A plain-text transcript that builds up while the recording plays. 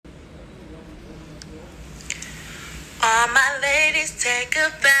All my ladies take a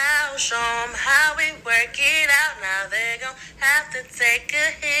bow, show 'em how we work it out. Now they gon' have to take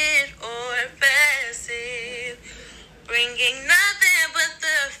a hit or pass it. Bringing nothing but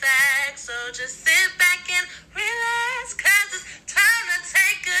the facts, so just sit back and relax, 'cause it's time to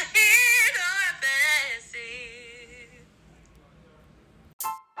take a hit or pass it.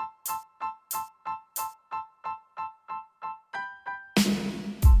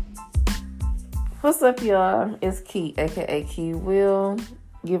 What's up, y'all? It's Key, aka Key Will.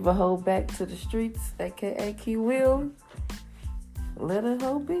 Give a hoe back to the streets, aka Key Will. Let a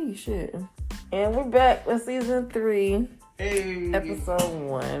hoe be, shit. And we're back with season 3, episode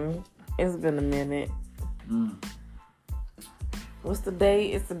 1. It's been a minute. What's the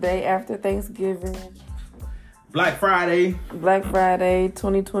day? It's the day after Thanksgiving. Black Friday. Black Friday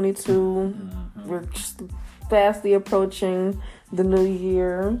 2022. We're fastly approaching the new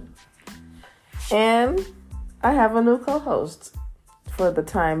year. And I have a new co-host for the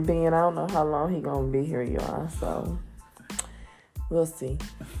time being. I don't know how long he's going to be here, y'all. So, we'll see.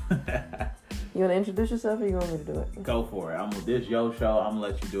 You want to introduce yourself or you want me to do it? Go for it. This your show. I'm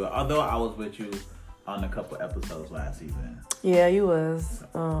going to let you do it. Although I was with you on a couple episodes last season. Yeah, you was.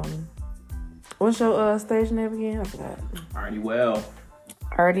 What's your stage name again? I forgot. Already well.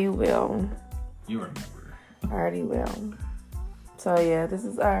 Already Well. You remember. Already Well. So, yeah, this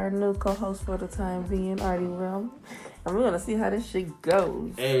is our new co-host for the time being, Artie Well. And we're going to see how this shit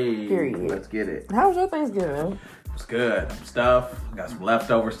goes. Hey, period. Let's get it. How was your Thanksgiving? It was good. I'm stuffed. Got some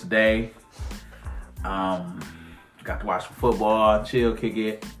leftovers today. Got to watch some football, chill,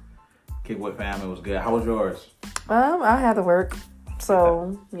 kick with family. It was good. How was yours? I had to work.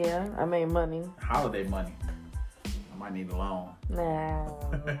 So, yeah, I made money. Holiday money. I might need a loan. Nah.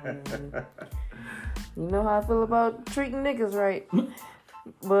 You know how I feel about treating niggas right.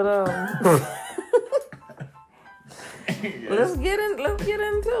 But let's get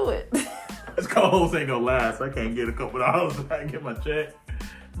into it. This co-host ain't gonna last. I can't get a couple hours so I can get my check.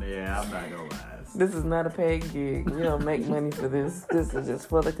 Yeah, I'm not gonna last. This is not a paid gig. We don't make money for this. This is just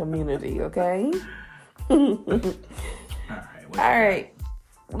for the community, okay? All right.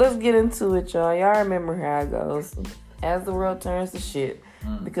 Let's get into it, y'all. Y'all remember how it goes. As the world turns to shit.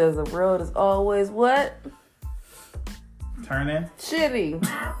 Because the world is always what? Turning? Shitty.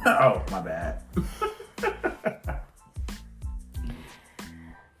 Oh, my bad.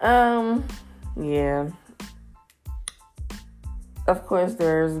 Yeah. Of course,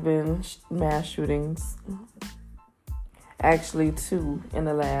 there's been mass shootings. Actually, 2 in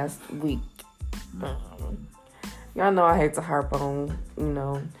the last week. Y'all know I hate to harp on,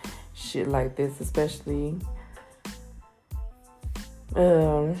 shit like this, especially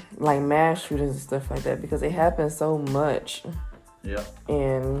like mass shootings and stuff like that, because it happens so much. Yep.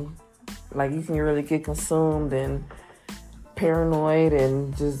 And like you can really get consumed and paranoid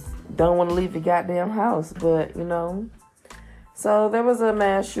and just don't want to leave the goddamn house. But so there was a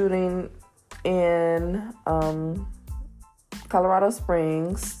mass shooting in Colorado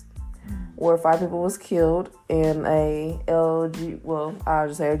Springs where 5 people was killed in a I'll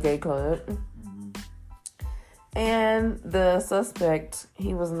just say a gay club. And the suspect,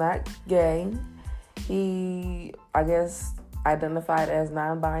 he was not gay. He, I guess, identified as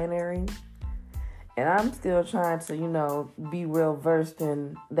non-binary. And I'm still trying to, be real versed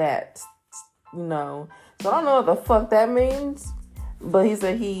in that, So I don't know what the fuck that means. But he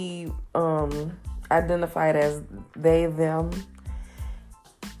said he identified as they, them.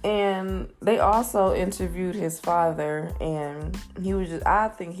 And they also interviewed his father. And he was I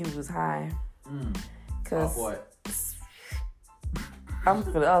think he was high. Cause what? I was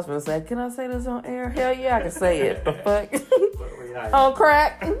gonna say, can I say this on air? Hell yeah, I can say it. The fuck? On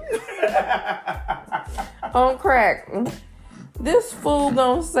crack. On crack. This fool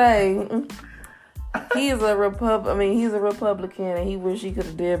gonna say he's a Republican and he wish he could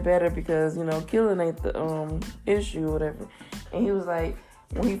have did better because, killing ain't the issue or whatever. And he was like,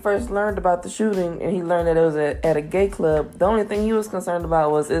 when he first learned about the shooting and he learned that it was at a gay club, the only thing he was concerned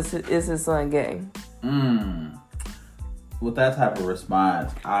about was is his son gay? With that type of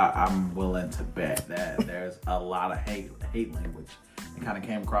response, I'm willing to bet that there's a lot of hate language. It kind of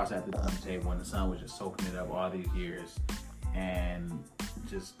came across at the table when the son was just soaking it up all these years and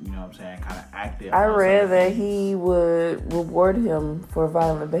just, kind of acted. I read that he would reward him for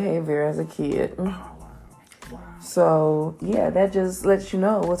violent behavior as a kid. Oh, wow. So, yeah, that just lets you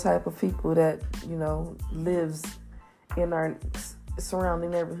know what type of people that, lives in our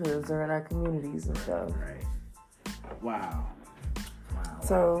surrounding neighborhoods or in our communities and stuff. Right. Wow.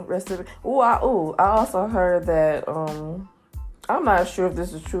 So, rest of it. I also heard that, I'm not sure if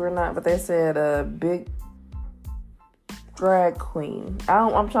this is true or not, but they said a big drag queen.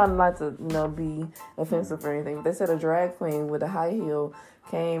 I'm trying not to, be offensive or anything. But they said a drag queen with a high heel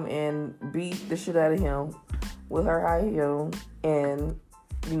came and beat the shit out of him with her high heel. And,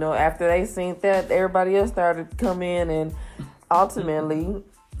 after they seen that, everybody else started to come in and ultimately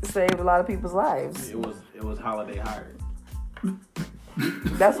saved a lot of people's lives. It was Holiday hired.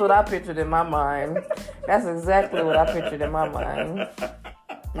 That's what I pictured in my mind. That's exactly what I pictured in my mind.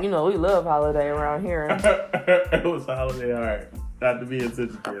 We love Holiday around here. It was Holiday hired. Not to be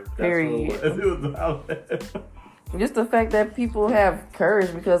insensitive. Period. It was Holiday. Just the fact that people have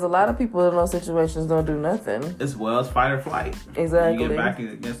courage, because a lot of people in those situations don't do nothing. It's fight or flight. Exactly. When you get back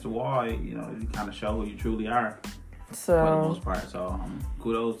against the wall, you kind of show who you truly are. So, for the most part. So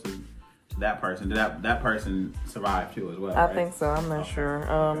kudos to that person. Did that person survive too as well? I think so. I'm not sure.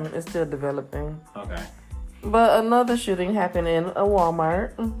 It's still developing. Okay. But another shooting happened in a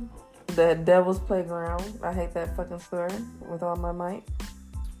Walmart. The Devil's Playground. I hate that fucking store with all my might.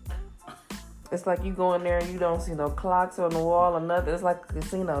 It's like you go in there and you don't see no clocks on the wall or nothing. It's like a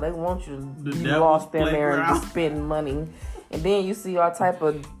casino. They want you to be lost in there and just spend money. And then you see all type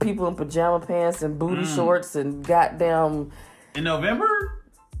of people in pajama pants and booty shorts and goddamn... In November?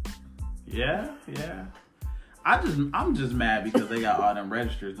 Yeah. I'm just mad because they got all them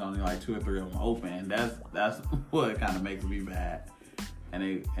registers, only like 2 or 3 of them open. That's what kind of makes me mad.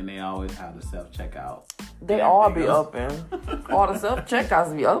 And they always have the self-checkout. They all be open. All the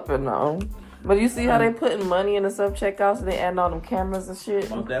self-checkouts be open though. But you see how they putting money in the self-checkouts and they adding all them cameras and shit?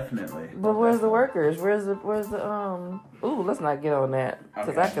 Most definitely. But where's the workers? Where's the ooh, let's not get on that.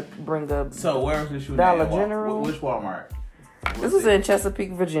 Because I could bring up... So where was the shooting Dollar at? General. Which Walmart? This was in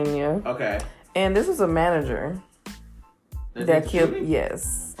Chesapeake, Virginia. Okay. And this was a manager that killed...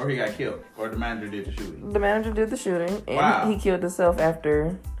 Yes. Or he got killed. Or the manager did the shooting. The manager did the shooting. And he killed himself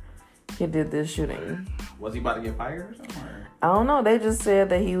after he did this shooting. Was he about to get fired or something? I don't know. They just said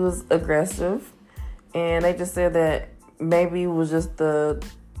that he was aggressive. And they just said that maybe it was just the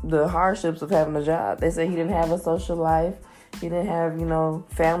hardships of having a job. They said he didn't have a social life. He didn't have,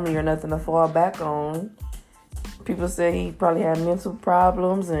 family or nothing to fall back on. People say he probably had mental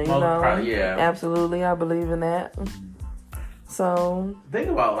problems and, yeah. Absolutely. I believe in that. So... Think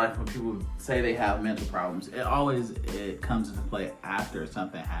about life when people say they have mental problems. It comes into play after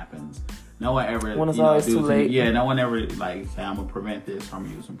something happens. No one ever... When it's always too late. Yeah, no one ever, say, I'm going to prevent this from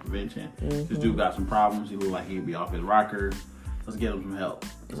you, some prevention. Mm-hmm. This dude got some problems. He look like he'd be off his rocker. Let's get him some help.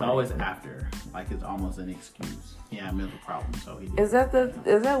 It's always after. It's almost an excuse. He had mental problems, so he did. Is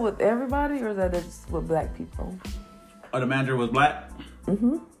that with everybody, or is that just with black people? Oh, the manager was black?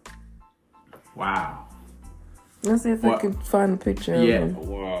 Mm-hmm. Wow. Let's see if I can find a picture of him.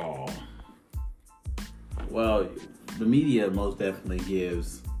 Wow. Well, the media most definitely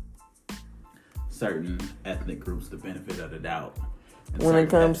gives certain ethnic groups the benefit of the doubt. When it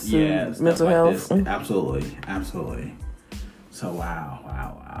comes to mental health? This. Absolutely. So,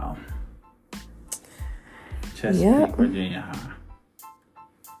 wow. Chesapeake, Virginia High.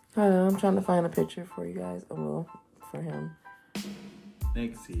 Hold on, I'm trying to find a picture for you guys. For him. They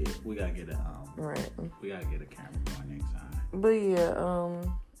can see it. We gotta get a right. We gotta get a camera going next time. But yeah,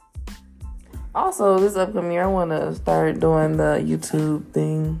 also this upcoming year I wanna start doing the YouTube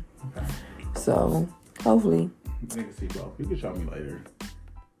thing. Okay. So hopefully. They can see both. You can show me later.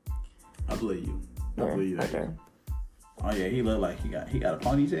 I believe you. I believe you. Okay. Oh yeah, he looked like he got a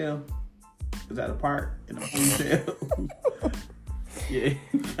ponytail. Is that a part in a ponytail? Yeah.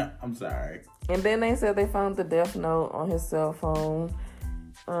 I'm sorry. And then they said they found the death note on his cell phone,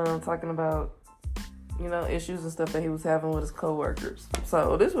 talking about, issues and stuff that he was having with his coworkers.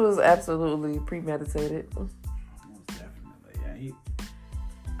 So this was absolutely premeditated. Most definitely,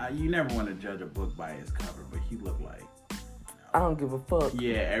 yeah. You never want to judge a book by its cover, but he looked like. I don't give a fuck.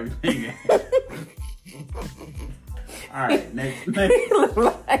 Yeah, everything. All right, next. He looked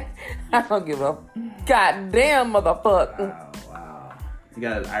like I don't give a goddamn motherfucker. Wow. You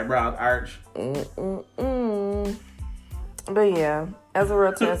got his eyebrows arched. But yeah, as a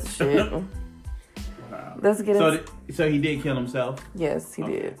real test of shit. Wow. Let's get into... So he did kill himself? Yes, he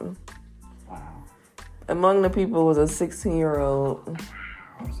did. Wow. Among the people was a 16-year-old.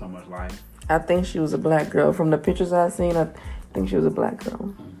 Wow, so much life. I think she was a black girl. From the pictures I've seen, I think she was a black girl.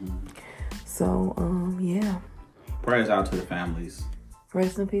 Mm-hmm. So, yeah. Prayers out to the families.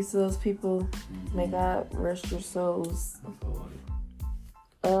 Rest in peace to those people. Mm-hmm. May God rest your souls. Absolutely.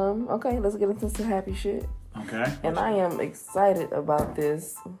 Okay, let's get into some happy shit. Okay. And I am excited about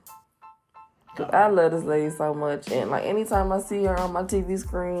this. Because I love this lady so much. And anytime I see her on my TV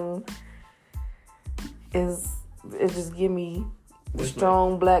screen, it just give me the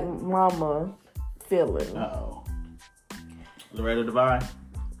strong black mama feeling. Uh-oh. Loretta Devine.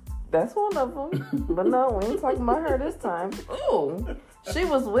 That's one of them. But no, we ain't talking about her this time. Ooh, she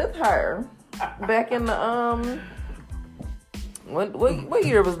was with her back in the what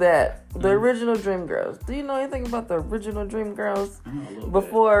year was that? The original Dreamgirls. Do you know anything about the original Dreamgirls?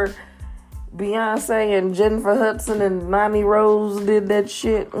 Before Beyonce and Jennifer Hudson and Nani Rose did that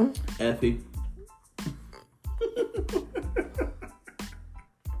shit. Effie.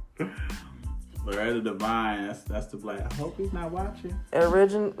 Loretta Devine, that's the black. I hope he's not watching.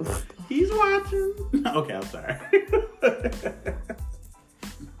 He's watching. Okay, I'm sorry.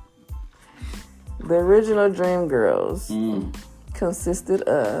 The original Dreamgirls consisted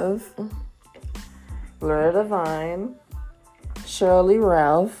of Loretta Devine, Shirley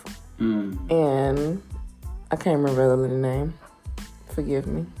Ralph, and I can't remember the little name. Forgive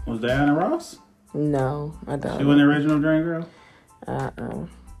me. Was Diana Ross? No, I don't. She was the original Dreamgirl?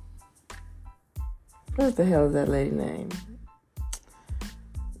 What the hell is that lady name?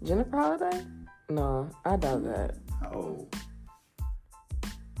 Jennifer Holiday? No, I doubt that. Oh.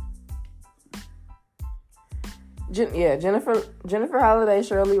 Jennifer Holiday,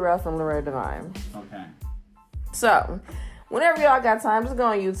 Shirley Ralph, and Loretta Devine. Okay. So, whenever y'all got time, just go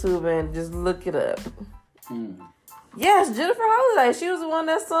on YouTube and just look it up. Yes, Jennifer Holiday. She was the one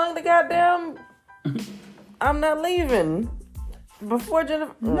that sung the goddamn I'm Not Leaving. Before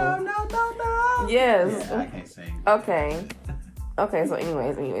Jennifer... No. Yes. Yeah, I can't sing. Okay, so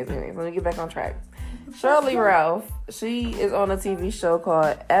anyways, let me get back on track. Shirley Ralph, she is on a TV show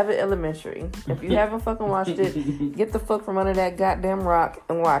called Abbott Elementary. If you haven't fucking watched it, get the fuck from under that goddamn rock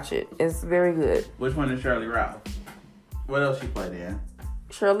and watch it. It's very good. Which one is Shirley Ralph? What else she played in?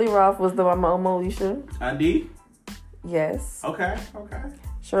 Shirley Ralph was the mama of Moesha. Adi? Yes. Okay.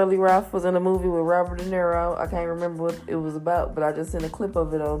 Shirley Ralph was in a movie with Robert De Niro. I can't remember what it was about, but I just seen a clip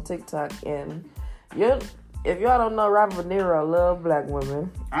of it on TikTok. And if y'all don't know, Robert De Niro love black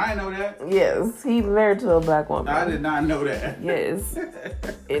women. I know that. Yes, he's married to a black woman. I did not know that. Yes.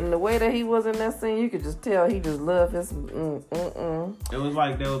 And the way that he was in that scene, you could just tell he just loved his... It was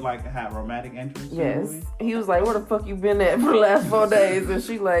like they was like had romantic interest. Yes. He was like, where the fuck you been at for the last 4 days? And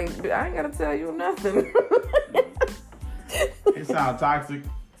she like, I ain't gotta tell you nothing. It sounds toxic.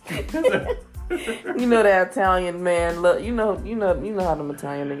 You know that Italian man look. You know how them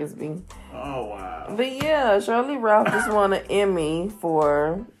Italian niggas be. Oh wow. But yeah, Shirley Ralph just won an Emmy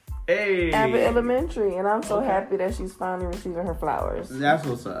for Abbott Elementary, and I'm so happy that she's finally receiving her flowers. That's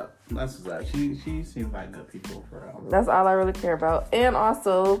what's up. She seems like good people for real. That's all I really care about. And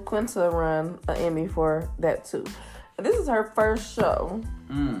also, Quinta won an Emmy for that too. This is her first show.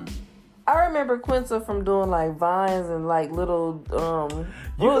 I remember Quinta from doing like vines and like little You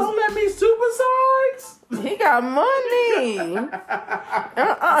gonna let me supersize? He got money.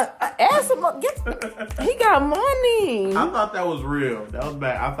 Ask him. He got money. I thought that was real. That was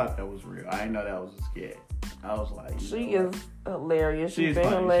bad. I thought that was real. I didn't know that was a skit. I was like, she is hilarious. She's been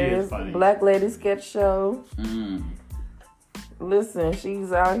funny. hilarious. She is funny. Black Lady sketch show. Listen,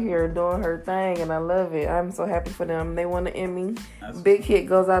 she's out here doing her thing, and I love it. I'm so happy for them. They won the Emmy. Big hit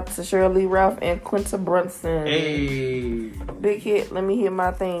goes out to Shirley Ralph and Quinta Brunson. Hey. Big hit. Let me hit my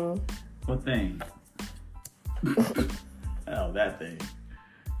thing. What thing? Oh, that thing.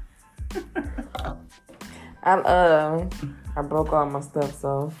 I broke all my stuff,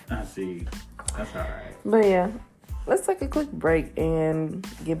 so. I see. That's all right. But yeah, let's take a quick break and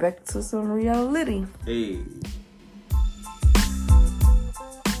get back to some reality. Hey.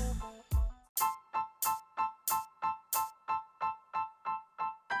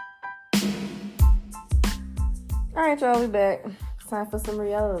 All right, y'all, we back. It's time for some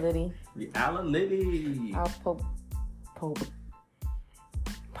reality. Reality. Our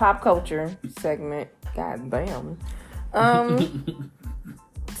pop culture segment. God damn.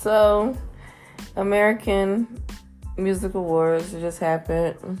 So, American Music Awards just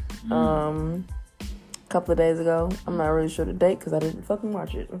happened a couple of days ago. I'm not really sure the date because I didn't fucking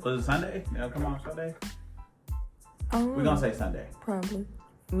watch it. Was it Sunday? It'll come on Sunday? We're going to say Sunday. Probably.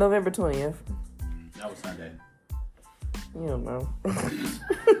 November 20th. That was Sunday. You don't know.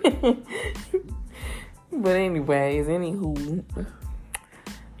 But anyways, anywho.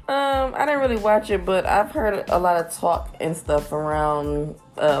 I didn't really watch it, but I've heard a lot of talk and stuff around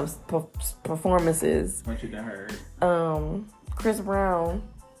performances. What you done heard? Chris Brown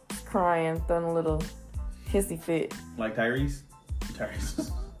crying, throwing a little hissy fit. Like Tyrese?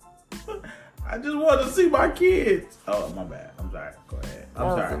 I just want to see my kids. Oh, my bad. I'm sorry. Go ahead. That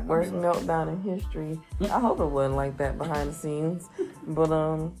was the worst meltdown in history. I hope it wasn't like that behind the scenes. But,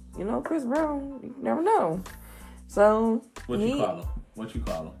 Chris Brown, you never know. So, What you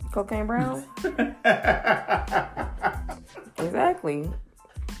call him? Cocaine Brown? Exactly.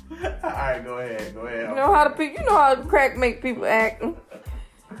 All right, go ahead. You know how crack make people act.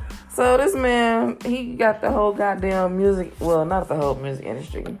 So this man, he got the whole goddamn music, well, not the whole music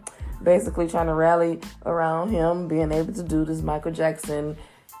industry, basically trying to rally around him being able to do this Michael Jackson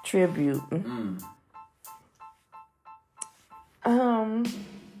tribute.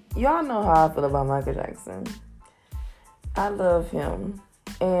 Y'all know how I feel about Michael Jackson. I love him.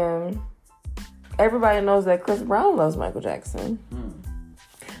 And everybody knows that Chris Brown loves Michael Jackson.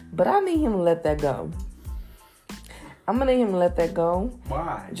 But I need him to let that go. I'm gonna need him to let that go.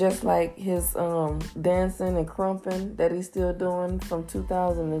 Why? Just like his dancing and crumping that he's still doing from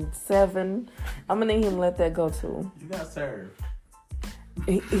 2007. I'm gonna need him to let that go too. You got served.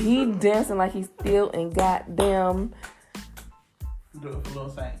 He dancing like he's still in goddamn. Do it for Lil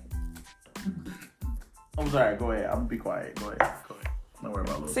Saint. I'm sorry. Go ahead. I'm gonna be quiet. Go ahead. Don't worry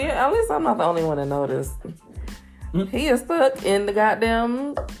about Lil See, Saint. at least I'm not the only one that noticed. He is stuck in the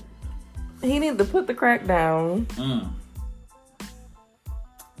goddamn. He needs to put the crack down and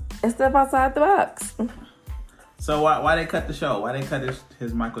step outside the box. So why they cut the show? Why they cut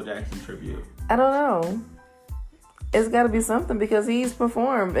his Michael Jackson tribute? I don't know. It's got to be something because he's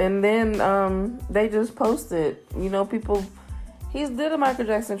performed and then they just posted. You know, people. He's did a Michael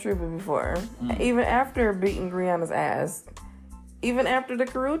Jackson tribute before, even after beating Rihanna's ass. Even after the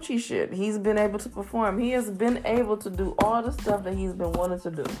Karrueche shit, he's been able to perform. He has been able to do all the stuff that he's been wanting to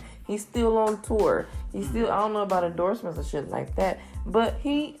do. He's still on tour. He's still, I don't know about endorsements and shit like that, but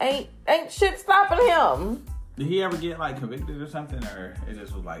he ain't shit stopping him. Did he ever get like convicted or something, or it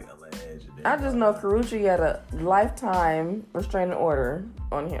just was like alleged? I just know Karrueche had a lifetime restraining order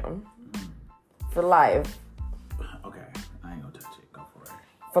on him for life. Okay, I ain't gonna touch it. Go for it.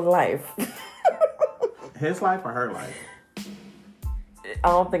 For life. His life or her life? I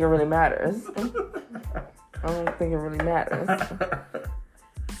don't think it really matters. I don't think it really matters.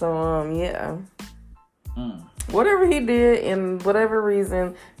 So, yeah. Whatever he did and whatever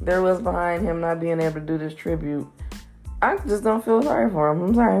reason there was behind him not being able to do this tribute, I just don't feel sorry for him.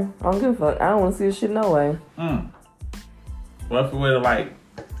 I'm sorry. I don't give a fuck. I don't want to see this shit no way. Well, if we were to like,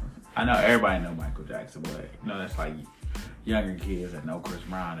 I know everybody know Michael Jackson, but you know that's like younger kids that know Chris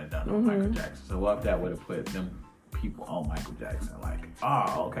Brown and don't know Michael Jackson. So what if that would have put them people on Michael Jackson? Like,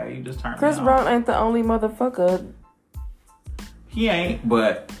 oh, okay, you just turned Chris me on. Brown ain't the only motherfucker. He ain't,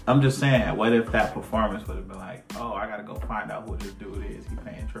 but I'm just saying, what if that performance would have been like, oh, I gotta go find out who this dude is he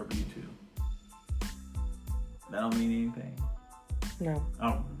paying tribute to. That don't mean anything. No.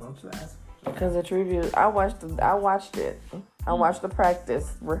 What's that? Because the tribute, I watched it. I watched the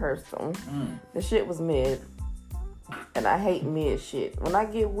practice rehearsal. The shit was mid. And I hate mid shit. When I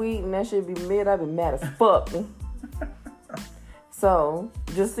get weed and that shit be mid, I be mad as fuck. So,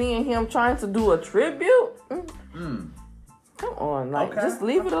 just seeing him trying to do a tribute? Come on, like, just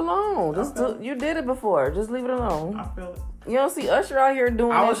leave it alone. You did it before. Just leave it alone. I feel it. You don't see Usher out here doing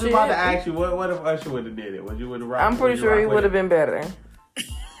that shit. I was just about to ask you, what if Usher would have did it? Would you would have rocked? I'm pretty sure he would have been better.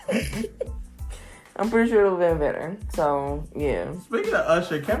 I'm pretty sure it would have been better. So, yeah. Speaking of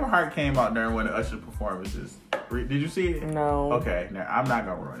Usher, Kevin Hart came out during one of Usher's performances. Did you see it? No. Okay, now I'm not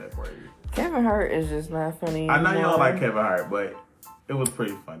going to ruin it for you. Kevin Hart is just not funny I know anymore. you don't like Kevin Hart, but it was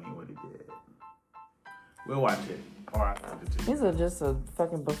pretty funny what he did. We'll watch it. Or I'll send it to you. He's just a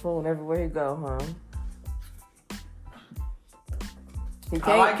fucking buffoon everywhere he go, huh?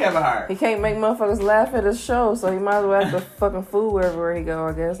 I like Kevin Hart. He can't make motherfuckers laugh at his show, so he might as well act a fucking fool everywhere he go,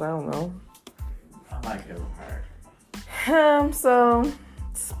 I guess. I don't know. I like Kevin Hart. So,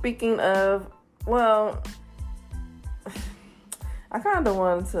 speaking of, well, I kind of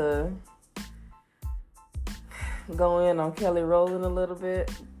wanted to go in on Kelly Rowland a little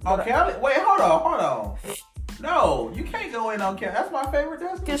bit. Oh, Kelly? Wait, hold on. No, you can't go in on Kelly. That's my favorite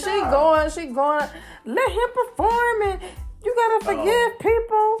Destiny Cause Child. she going, let him perform and you gotta forgive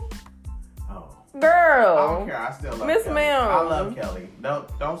people. Oh. Girl. I don't care. I still love Miss Kelly. Ma'am. I love Kelly.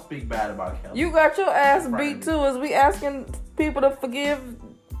 Don't speak bad about Kelly. You got your ass Right. beat too. Is we asking people to forgive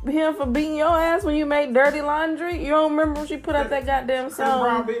him for beating your ass when you made dirty laundry? You don't remember when she put out that goddamn Chris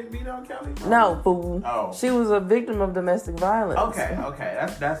Brown song? beat on Kelly? No, fool. Oh. She was a victim of domestic violence. Okay.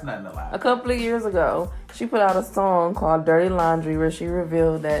 That's nothing to laugh A at. couple of years ago, she put out a song called Dirty Laundry where she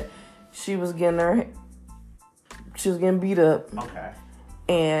revealed that she was getting beat up. Okay.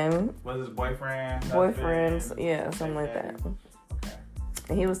 And Was his boyfriend? boyfriends, yeah, something like that. Okay.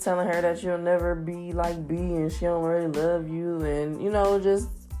 And he was telling her that you'll never be like B and she don't really love you and, just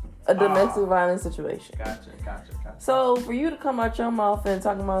a domestic violence situation. Gotcha. So for you to come out your mouth and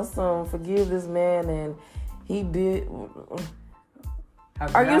talking about some forgive this man and he did...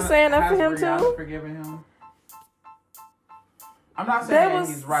 Are you saying that for him Rihanna too? Forgiving him? I'm not They saying was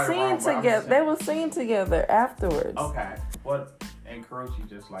he's right or seen wrong. But together. They were seen together afterwards. Okay. What? And Karuchi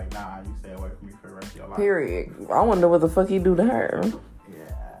just like, nah, you stay away from me for the rest of your life. Period. I wonder what the fuck he do to her.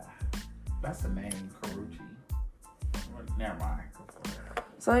 Yeah. That's the name, Karuchi. Never mind.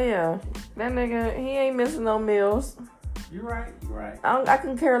 So yeah, that nigga, he ain't missing no meals. You're right. I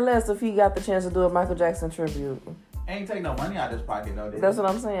can care less if he got the chance to do a Michael Jackson tribute. Ain't take no money out of his pocket though, did That's what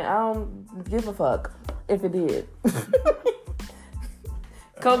I'm saying. I don't give a fuck if it did.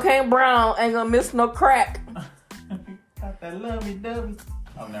 Cocaine Brown ain't gonna miss no crack. Got that lovey-dovey.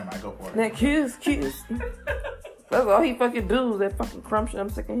 Oh, never mind. Go for it. That kiss. That's all he fucking do. That fucking crumb shit. I'm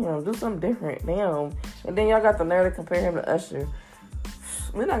sick of him. Do something different. Damn. And then y'all got the nerve to compare him to Usher.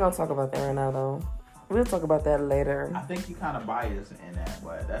 We're not gonna talk about that right now, though. We'll talk about that later. I think you kind of biased in that,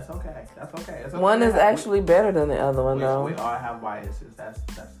 but that's okay. That's okay. It's okay. One is actually better than the other one, though. We all have biases. That's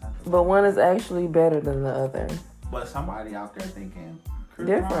But one is actually better than the other. But somebody out there thinking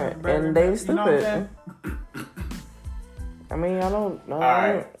different, and they stupid. I mean, I don't know.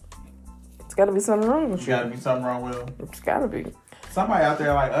 Alright. It's gotta be something wrong with you. Gotta be something wrong with him. It's gotta be. Somebody out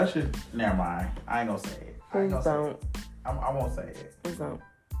there like Usher. Never mind. I ain't gonna say it. Please don't. I won't say it. Please don't.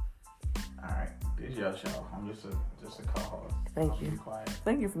 All right, this is your show. I'm just a co-host. Thank I'll you. Be quiet.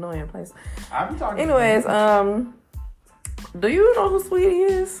 Thank you for knowing your place. I'll be talking. Anyways, do you know who Sweetie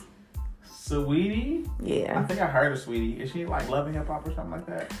is? Sweetie? Yeah. I think I heard of Sweetie. Is she like Love and Hip Hop or something like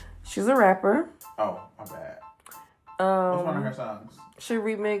that? She's a rapper. Oh, my bad. What's one of her songs? She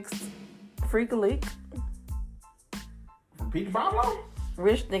remixed Freak a Leak. From Pete Pablo?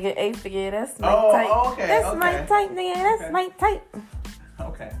 Rich nigga, 8 figure, that's my type. Oh, okay. That's my type, nigga. That's my type.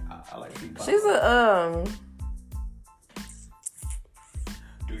 Okay, I like Pete Pablo. She's a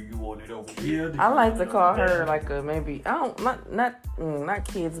Do you want it over here? I like to call her like a maybe not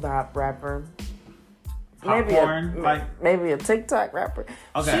kids bop rapper. Popcorn, Maybe a TikTok rapper.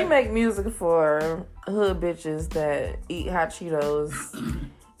 Okay. She make music for hood bitches that eat hot Cheetos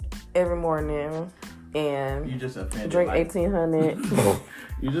every morning and You just offended. drink 1800.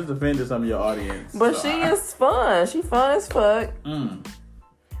 You just offended some of your audience. But so she is fun. She fun as fuck.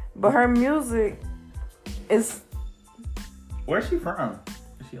 But her music is. Where's she from?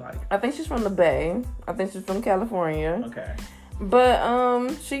 Is she like? I think she's from the Bay. I think she's from California. Okay. But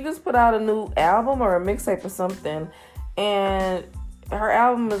she just put out a new album or a mixtape or something, and her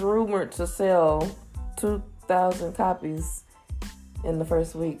album is rumored to sell 2,000 copies in the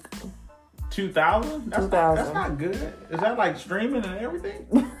first week. 2,000? 2,000. That's not good. Is that like streaming and everything?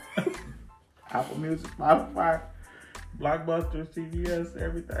 Apple Music, Spotify, Blockbuster, CVS,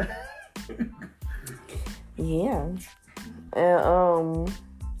 everything. Yeah. And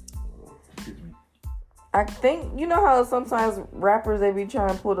Excuse me. I think, you know how sometimes rappers, they be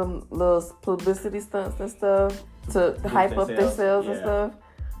trying to put them little publicity stunts and stuff to hype up their sales and stuff?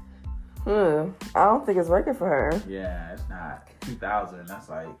 I don't think it's working for her. Yeah, it's not. 2,000, that's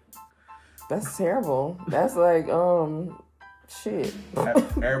like... That's terrible. That's like, shit.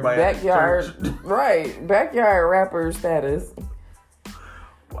 Everybody Backyard, right. Backyard rapper status.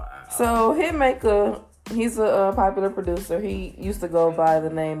 Wow. So, Hitmaker, he's a popular producer. He used to go by the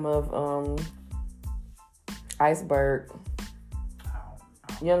name of Iceberg.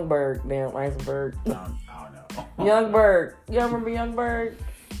 Youngberg, damn, Iceberg. I don't know. Youngberg. Y'all remember Youngberg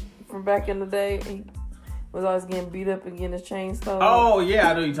from back in the day? He was always getting beat up and getting his chain stolen. Oh, yeah,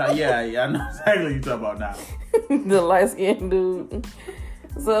 I know you're talking. Yeah, I know exactly what you're talking about now. The light-skinned dude.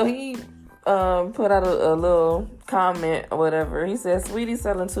 So he put out a little comment or whatever. He said, Sweetie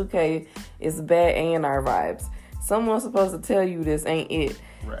selling 2K is bad A&R vibes. Someone's supposed to tell you this ain't it.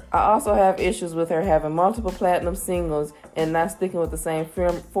 Right. I also have issues with her having multiple platinum singles and not sticking with the same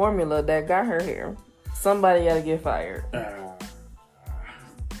formula that got her here. Somebody gotta get fired.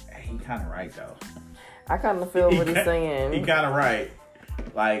 He kind of right, though. I kind of feel what he's saying. He kind of right.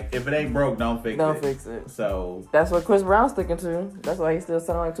 Like, if it ain't broke, don't fix it. Don't fix it. So... That's what Chris Brown's sticking to. That's why he's still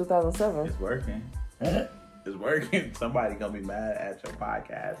selling like 2007. It's working. It's working. Somebody gonna be mad at your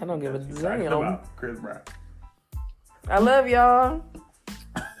podcast. I don't give a because you talking damn. about Chris Brown. I love y'all.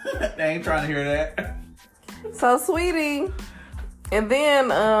 They ain't trying to hear that. So, Sweetie. And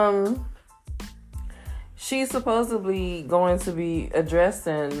then, she's supposedly going to be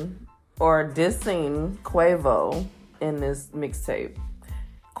addressing or dissing Quavo in this mixtape.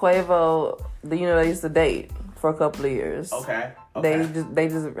 Quavo, they used to date for a couple of years. Okay. They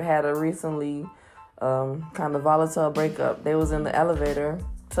just had a recently kind of volatile breakup. They was in the elevator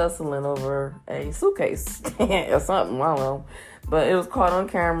tussling over a suitcase or something. I don't know. But it was caught on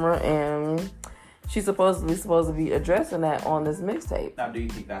camera, and she's supposed to be addressing that on this mixtape. Now, do you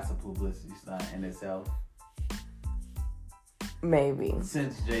think that's a publicity stunt in itself? maybe.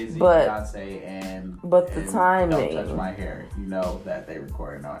 Since Jay-Z, But- Beyonce, and but the and timing. Don't Touch My Hair, you know that they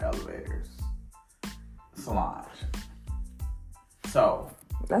recorded on elevators. Solange. So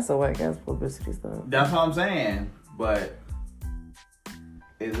That's a whack ass publicity stuff. that's what I'm saying. But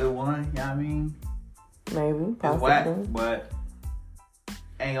is it one? You know what I mean? Maybe, It's whack, possibly. but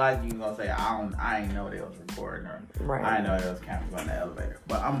ain't like you gonna say I ain't know they was recording or Right. I ain't know there was cameras on the elevator.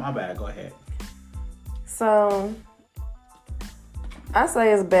 But my bad. Go ahead. So I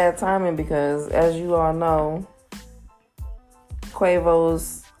say it's bad timing because, as you all know,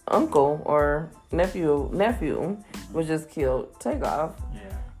 Quavo's uncle or nephew was just killed. Takeoff. Yeah.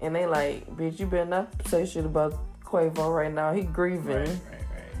 And they like, bitch, you better not say shit about Quavo right now. He grieving. Right.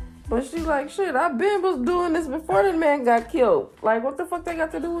 But she like, shit, I was doing this before the man got killed. Like, what the fuck they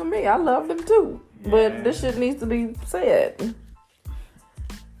got to do with me? I love them too. Yeah. But this shit needs to be said. It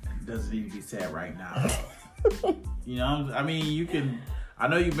doesn't need to be said right now. You know, I mean, you can. I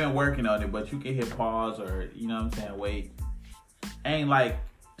know you've been working on it, but you can hit pause or you know what I'm saying. Wait, ain't like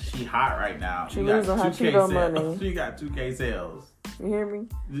she hot right now. She losing her 2K Cheeto sales. money. She got 2K sales. You hear me?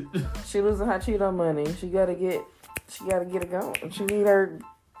 She losing her Cheeto money. She gotta get it going. She need her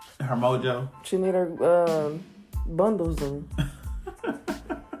Mojo. bundles and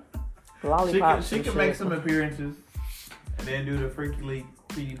lollipops. She and can shit. make some appearances and then do the Freaky Leak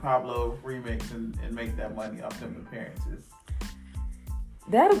P. Pablo remix and make that money off them appearances.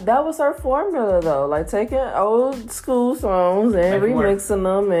 That was her formula though, like taking old school songs and Make it work. remixing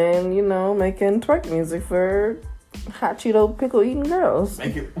them, and you know making twerk music for hot Cheeto pickle eating girls.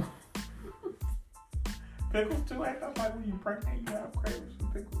 Make it. Pickles too. Ain't that like when you pregnant, you have cravings for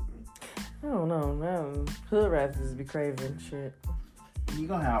pickles. I don't know, man. Hood rats just be craving shit. You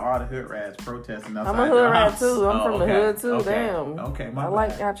gonna have all the hood rats protesting outside I'm a your hood rat house. too. I'm from the okay. hood too. Okay. Damn. Okay, my I bad.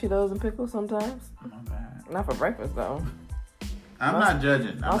 like hot Cheetos and pickles sometimes. My bad. Not for breakfast though. I'm not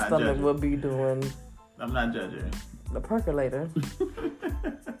judging. My I'm not stomach judging. would be doing I'm not judging. the percolator.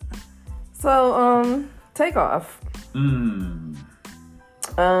 So, Takeoff.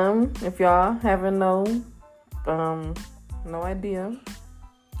 If y'all haven't no idea,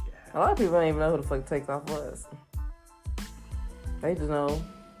 a lot of people don't even know who the fuck Takeoff was. They just know.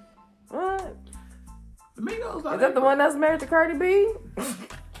 What? The Migos. Is that the one that's married to Cardi B?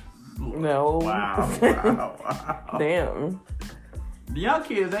 No. Wow. Damn. The young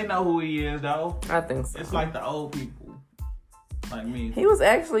kids, they know who he is though. I think so. It's like the old people, like me. He was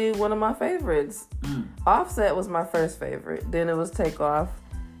actually one of my favorites. Mm. Offset was my first favorite. Then it was Takeoff.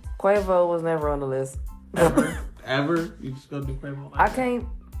 Quavo was never on the list. Ever? You just gonna do Quavo? I can't.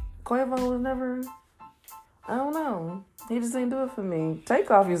 Quavo was never. I don't know. He just didn't do it for me.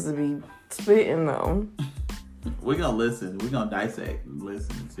 Takeoff used to be spitting though. We're gonna listen. We're gonna dissect and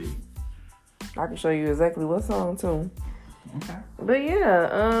listen and see. I can show you exactly what song too. Okay. But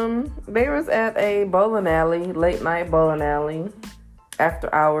yeah, they was at a bowling alley, late night bowling alley,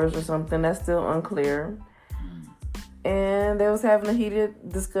 after hours or something. That's still unclear. And they was having a heated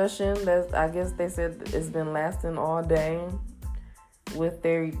discussion that I guess they said it's been lasting all day with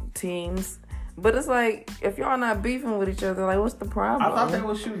their teams. But it's like, if y'all not beefing with each other, like, what's the problem? I thought they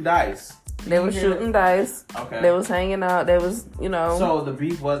was shooting dice. They was shooting dice. Okay. They was hanging out. They was, you know. So the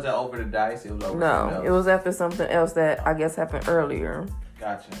beef wasn't over the dice. It was over. something No, else. it was after something else that I guess happened earlier.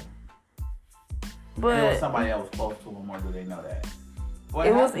 Gotcha. But It was somebody else close to him, or do they know that? What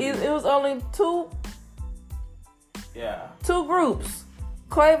it was happened? it was only two Yeah. groups.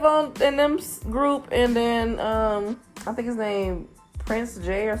 Quavo and them group, and then I think his name Prince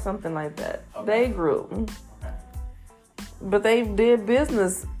J or something like that. Okay. They group, Okay. but they did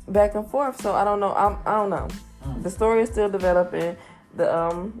business back and forth. So I don't know. I don't know. The story is still developing. The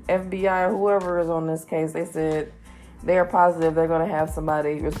FBI or whoever is on this case, they said they are positive they're going to have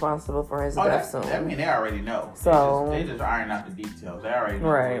somebody responsible for his death soon. I mean, they already know. So- they just iron out the details. They already know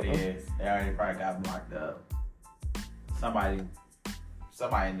Right. what it is. They already probably got him locked up. Somebody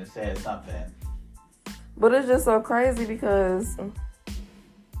just said something. But it's just so crazy because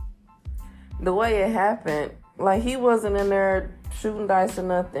the way it happened, like he wasn't in there shooting dice or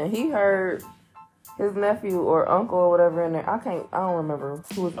nothing. He heard his nephew or uncle or whatever in there. I don't remember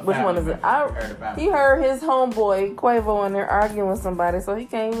which one is it. He heard his homeboy Quavo in there arguing with somebody, so he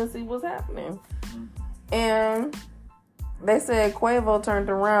can't even see what's happening. And they said Quavo turned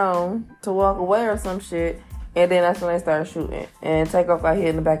around to walk away or some shit, and then that's when they started shooting. And Takeoff got hit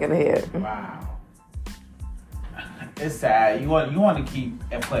in the back of the head. Wow. It's sad. You want to keep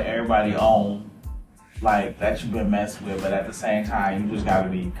and put everybody on like that you've been messing with, but at the same time, you just got to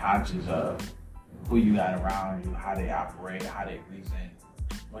be conscious of who you got around you, how they operate, how they reason,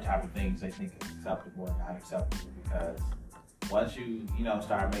 what type of things they think is acceptable and not acceptable. Because once you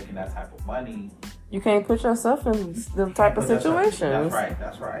start making that type of money, you can't put yourself in the type of situations.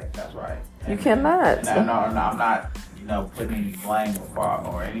 That's right. You cannot. And I'm not, putting any blame or fault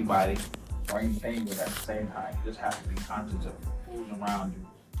or anybody or anything, but at the same time, you just have to be conscious of who's around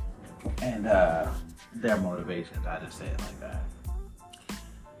you and their motivations. I just say it like that.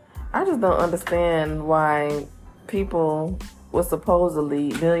 I just don't understand why people with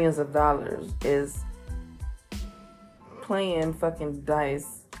supposedly millions of dollars is playing fucking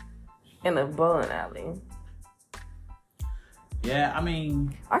dice in a bowling alley. Yeah, I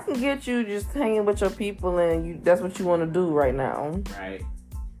mean, I can get you just hanging with your people and that's what you want to do right now. Right.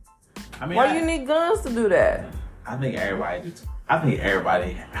 I mean, why you need guns to do that? I think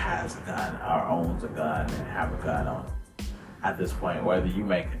everybody has a gun or owns a gun and have a gun on them. At this point, whether you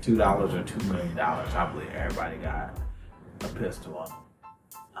make $2 or $2 million, I believe everybody got a pistol on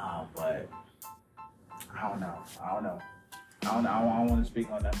them. But I don't know. I don't want to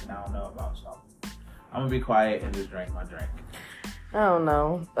speak on nothing I don't know about, so I'm gonna be quiet and just drink my drink. I don't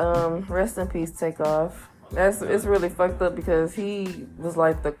know. Rest in peace, Takeoff. It's really fucked up because he was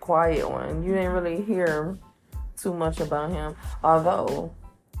like the quiet one. You didn't really hear too much about him, although.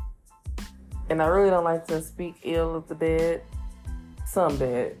 And I really don't like to speak ill of the dead. Some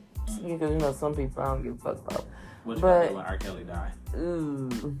dead, because some people I don't give a fuck about. What you do when R. Kelly died?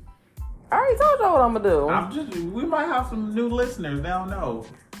 Ooh. I already told y'all what I'm gonna do. We might have some new listeners. They don't know.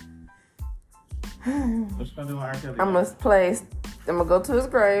 What you gonna do when R. Kelly died? I'm gonna go to his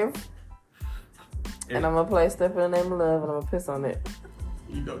grave, and I'm gonna play "Step in the Name of Love," and I'm gonna piss on it.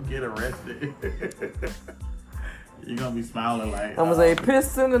 You gonna get arrested. You're gonna be smiling like. I'm gonna say,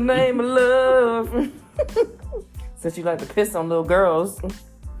 "Piss in the name of love." Since you like to piss on little girls.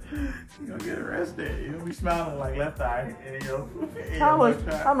 You're gonna get arrested. You're gonna be smiling like left eye. How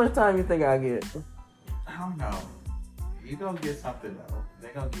much time you think I get? I don't know. You're gonna get something though.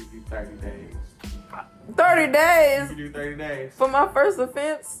 They're gonna give you 30 days. 30 days? You can do 30 days. For my first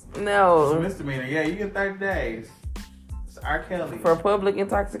offense? No. It's a misdemeanor. Yeah, you get 30 days. It's R. Kelly. For public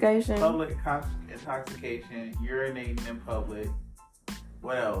intoxication? Public intoxication, urinating in public.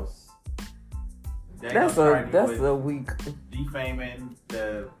 What else? That's a week. Defaming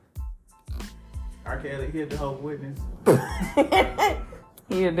the R. Kelly, he the whole witness.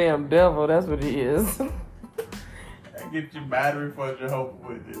 He a damn devil, that's what he is. Get your battery for Jehovah's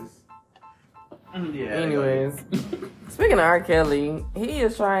Witness. Yeah. Anyways, speaking of R. Kelly, he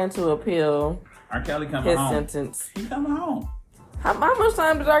is trying to appeal R. Kelly coming his home. sentence. He coming home. How much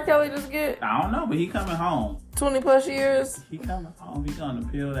time did R. Kelly just get? I don't know, but he coming home. 20 plus years? He coming home. He gonna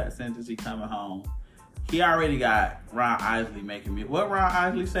appeal that sentence. He coming home. He already got Ron Isley making me. What Ron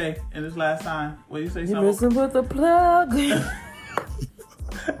Isley say in his last time? What did he say? You messing with the plug?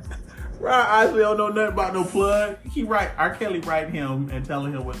 Ron Isley don't know nothing about no plug. R. Kelly writing him and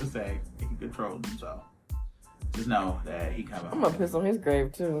telling him what to say. He controls him, so just know that he coming. I'm gonna piss on his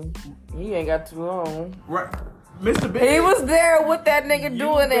grave too. He ain't got too long. Right, Mr. Big. He was there with that nigga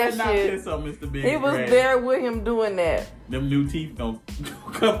doing that not shit. Piss on Mr. Big He was grave. there with him doing that. Them new teeth gonna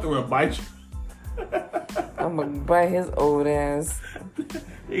come through and bite you. I'm gonna bite his old ass.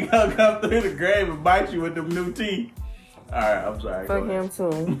 He gonna come through the grave and bite you with them new teeth. All right, I'm sorry. Fuck him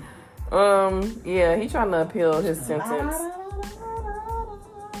too. Yeah, he trying to appeal his sentence.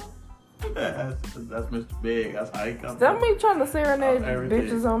 That's Mr. Big. That's how he come That through. me trying to serenade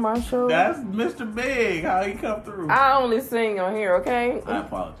bitches on my show. That's Mr. Big. How he come through. I only sing on here, okay? I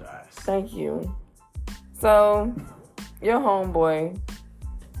apologize. Thank you. So, your homeboy,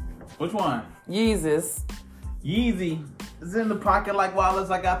 Which one? Yeezus. Yeezy is in the pocket like Wallace.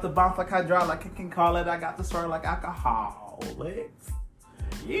 I got the bounce like hydraulic. I can call it. I got the swirl like alcoholics.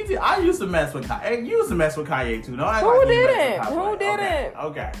 Yeezy. I used to mess with Kanye. You used to mess with Kanye too. No, Who didn't? Who didn't?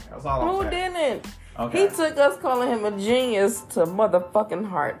 Okay. That's all I'm Who saying. didn't? Okay. He took us calling him a genius to motherfucking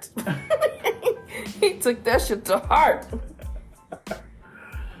heart. He took that shit to heart.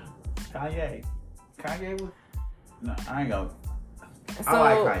 Kanye was. No, I ain't gonna. So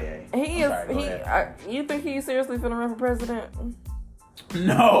I like Kanye. He I'm sorry, go ahead. you think he's seriously finna run for president?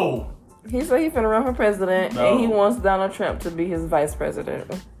 No. He said he finna run for president, No. and he wants Donald Trump to be his vice president.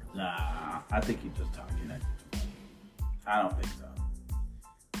 Nah, I think he's just talking that. I don't think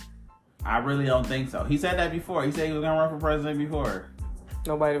so. I really don't think so. He said that before. He said he was gonna run for president before.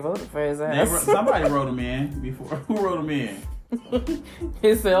 Nobody voted for his ass. Somebody wrote him in before. Who wrote him in?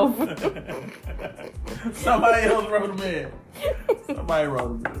 Himself. Somebody else wrote him in. Somebody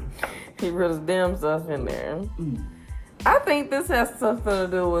wrote him in. He wrote his damn stuff in there. I think this has something to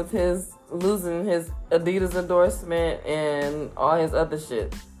do with his losing his Adidas endorsement and all his other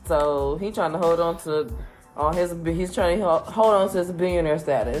shit. So he trying to hold on to On he's trying to hold on to his billionaire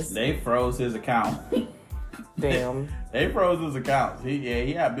status. They froze his account. Damn. They froze his account.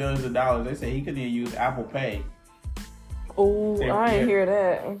 He had billions of dollars. They said he couldn't even use Apple Pay. Oh, I didn't hear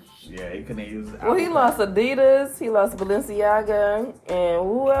that. Yeah, he couldn't use Apple Well, he Pay. lost Adidas, he lost Balenciaga, and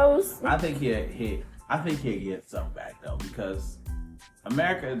who else? I think he'll get something back though, because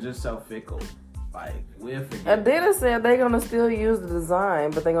America is just so fickle. Like, we'll forget. Adidas said they're gonna still use the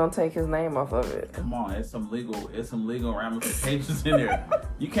design, but they're gonna take his name off of it. Come on, it's some legal ramifications in there.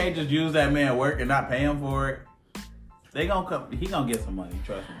 You can't just use that man work and not pay him for it. He gonna get some money,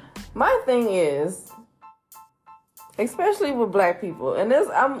 trust me. My thing is, especially with black people, and this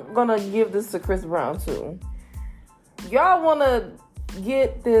I'm gonna give this to Chris Brown too. Y'all wanna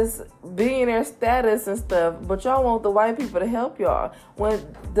get this billionaire status and stuff, but y'all want the white people to help y'all when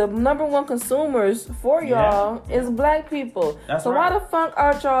the number one consumers for y'all is black people. That's so right. Why the fuck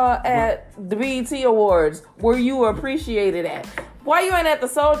aren't y'all at the BET Awards where you were appreciated at? Why you ain't at the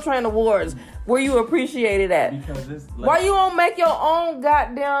Soul Train Awards where you appreciated at? Because Why you won't make your own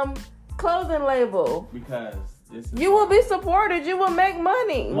goddamn clothing label? Because this is You will be supported. You will make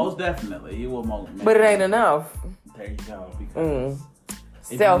money. most definitely you will But it ain't enough. There you go. Because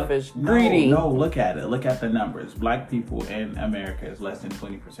if you Selfish, greedy. No, look at it. Look at the numbers. Black people in America is less than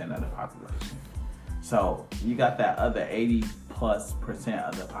 20% of the population. So you got that other 80+%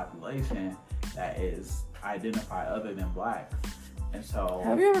 of the population that is identified other than black. And so,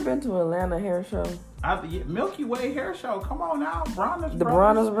 Have you ever been to Atlanta hair show? Milky Way hair show. Come on now, Bronner's The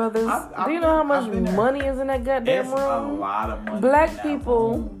Brothers. Bronner's Brothers. I've Do you know how been- I've much been there. money is in that goddamn It's a room? lot of money. Black in that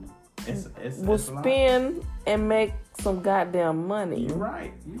people room. Will it's a lot. spend and make some goddamn money. You're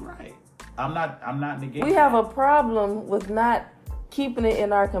right. I'm not negating. We have a problem with not keeping it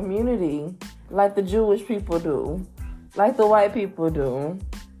in our community like the Jewish people do, like the white people do.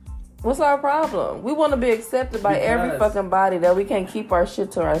 What's our problem? We want to be accepted by every Because- fucking body that we can't keep our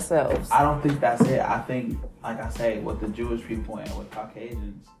shit to ourselves. I don't think that's it. I think, like I say, with the Jewish people and with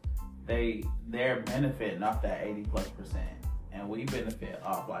Caucasians, they're benefiting off that 80+%, and we benefit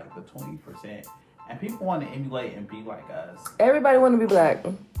off like the 20%. And people want to emulate and be like us. Everybody want to be black.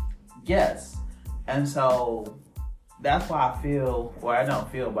 Yes, and so that's why I feel, well, I don't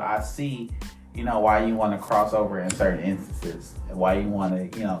feel, but I see, why you want to cross over in certain instances, and why you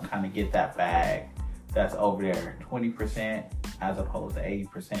want to, kind of get that bag that's over there, 20% as opposed to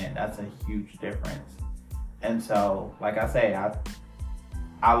 80%. That's a huge difference. And so, like I say,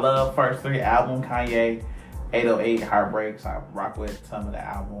 I love first 3 album, Kanye, 808, Heartbreaks. I rock with some of the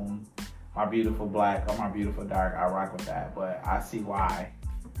album. My Beautiful Black or My Beautiful Dark, I rock with that. But I see why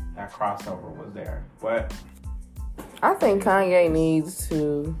that crossover was there. But I think Kanye needs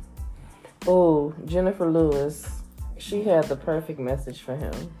to. Oh, Jennifer Lewis. She had the perfect message for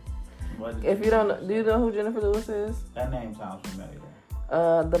him. If you don't know, do you know who Jennifer Lewis is? That name sounds familiar.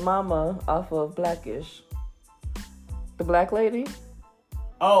 The mama off of Blackish. The black lady?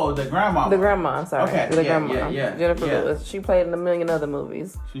 Oh, the grandma. The grandma, I'm sorry. Okay, The yeah, grandma. yeah. Jennifer Lewis. She played in a million other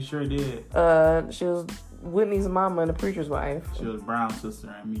movies. She sure did. She was Whitney's mama and the preacher's wife. She was Brown's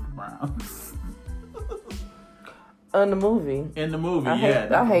sister and Meek Brown. In the movie. In the movie, I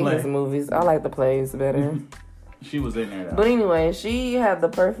hate his movies. I like the plays better. She was in there though. But anyway, she had the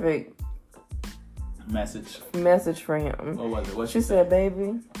perfect message for him. What was it? What She said,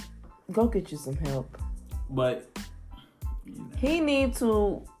 baby, go get you some help. But He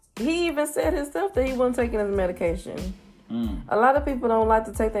even said himself that he wasn't taking his medication. A lot of people don't like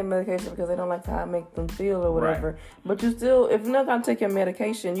to take their medication because they don't like how it makes them feel or whatever. Right. But you still, if you're not going to take your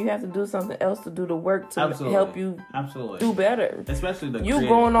medication, you have to do something else to do the work to help you do better. Especially the you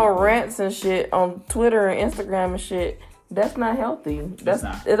going on rants and shit on Twitter and Instagram and shit. That's not healthy.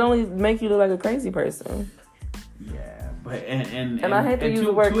 It only make you look like a crazy person. Yeah, but and I hate to use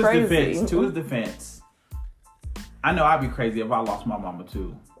the word crazy. To his defense, I know I'd be crazy if I lost my mama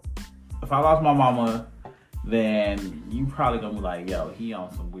too. If I lost my mama, then you probably gonna be like, yo, he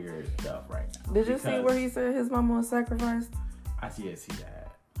on some weird stuff right now. Did you see where he said his mama was sacrificed? I did see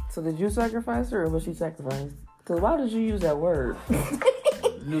that. So did you sacrifice her or was she sacrificed? Because why did you use that word?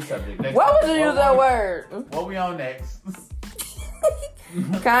 New subject. Why would you use that word? What we on next?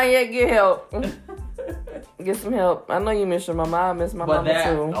 Kanye, get help. Get some help. I know you miss your mama. I miss my But mama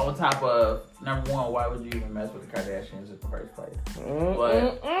that, too. on top of, number one, why would you even mess with the Kardashians in the first place?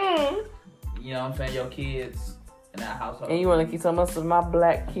 But, you know what I'm saying? Your kids in that household. And you want to keep talking about my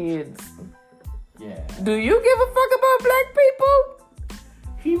black kids. Yeah. Do you give a fuck about black people?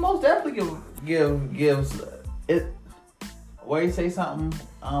 He most definitely gives it. Where he say something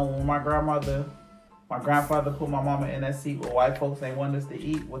when my grandmother My grandfather put my mama in that seat where white folks ain't want us to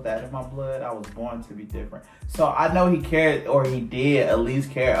eat. With that in my blood, I was born to be different. So I know he cared, or he did at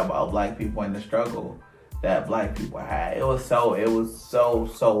least care about black people and the struggle that black people had. It was so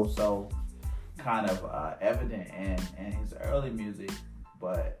kind of evident in his early music,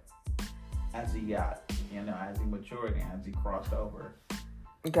 but as he got, as he matured and as he crossed over,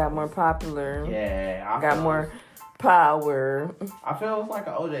 got more popular. Yeah, got more power. I feel it's like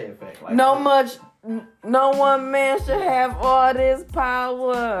an OJ effect. Like no one man should have all this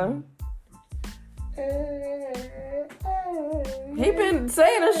power. He been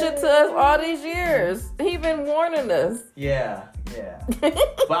saying this shit to us all these years. He been warning us. Yeah.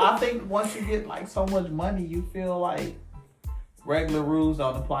 But I think once you get like so much money, you feel like regular rules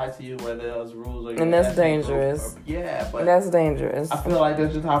don't apply to you, whether those rules are. And that's dangerous. But that's dangerous. I feel like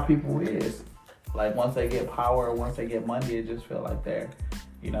that's just how people is. Like once they get power, or once they get money, it just feel like they're,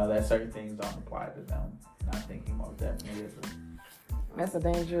 that certain things don't apply to them. And I think he most definitely is. That's a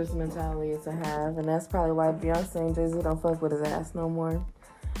dangerous mentality to have, and that's probably why Beyonce and Jay-Z don't fuck with his ass no more.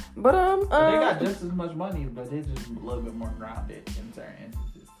 But they got just as much money, but they're just a little bit more grounded in certain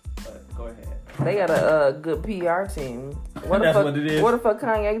instances. But go ahead. They got a good PR team. What it is. What the fuck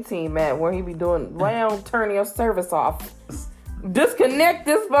Kanye team at? Where he be doing? Why don't turn your service off? Disconnect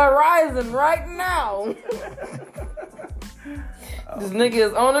this Verizon right now. This nigga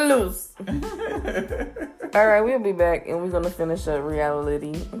is on the loose. All right, we'll be back, and we're gonna finish up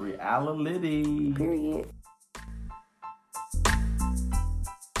reality. Reality. Period.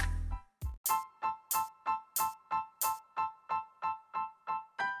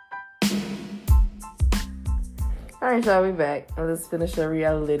 All right, y'all, we back. Let's finish up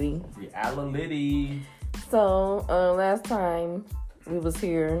reality. Reality. So, last time we was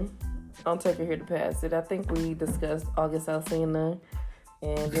here on Take It Here to Pass It, I think we discussed August Alsina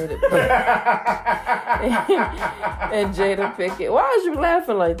and Jada and Jada Pinkett. Why is you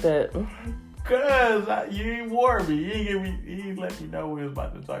laughing like that? Cause you ain't warned me. You ain't let me know we was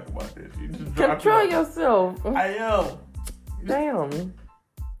about to talk about this. You just control yourself. I am. Damn.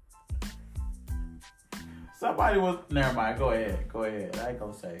 Somebody was. Never mind. Go ahead. I ain't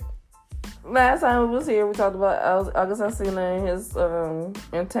gonna say. Last time we was here, we talked about August Alsina and his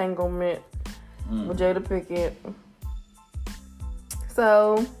entanglement with Jada Pinkett.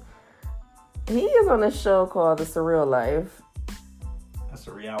 So, he is on a show called The Surreal Life. That's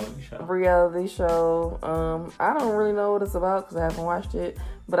a reality show. I don't really know what it's about because I haven't watched it,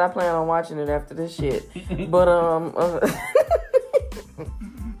 but I plan on watching it after this shit. But,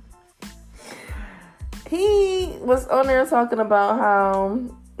 he was on there talking about how,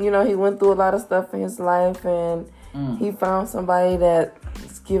 he went through a lot of stuff in his life and he found somebody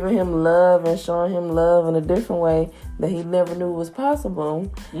that's giving him love and showing him love in a different way that he never knew was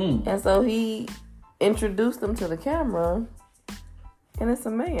possible. And so he introduced them to the camera, and it's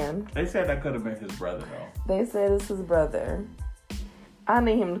a man. They said that could have been his brother, though. They said it's his brother. I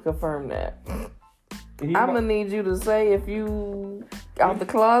need him to confirm that. I'm going to need you to say if you out the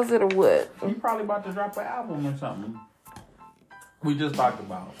closet or what. He probably about to drop an album or something. We just talked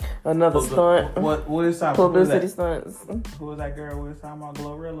about another stunt. What is that? Publicity stunts. Who was that girl we were talking about?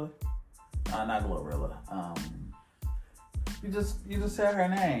 Glorilla? Not Glorilla. You just said her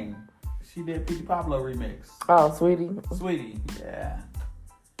name. She did Petey Pablo remix. Oh, Sweetie. Yeah.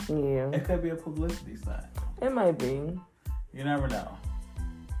 Yeah. It could be a publicity stunt. It might be. You never know.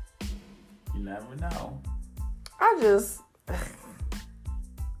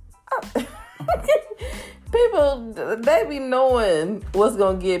 People, they be knowing what's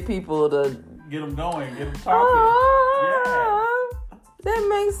gonna get people to get them going, get them talking. Yeah. That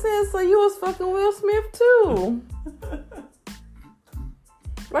makes sense. So you was fucking Will Smith too.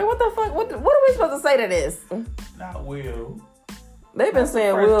 Like, what the fuck? What are we supposed to say to this? Not Will. They've been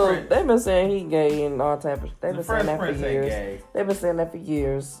saying Will. Prince. They've been saying he gay and all type of. They've been saying that for years. They've been saying that for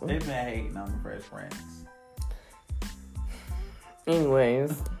years. They've been hating on the Fresh Prince.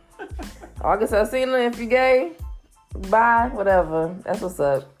 Anyways, August Alsina, if you gay, bye, whatever. That's what's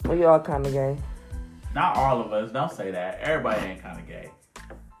up. We all kind of gay. Not all of us. Don't say that. Everybody ain't kind of gay.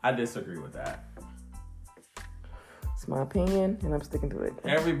 I disagree with that. It's my opinion, and I'm sticking to it.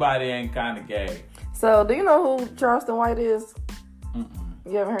 Everybody ain't kind of gay. So, do you know who Charleston White is?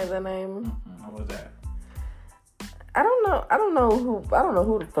 You haven't heard that name? What was that? I don't know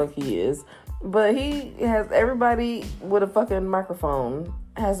who the fuck he is. But he has everybody with a fucking microphone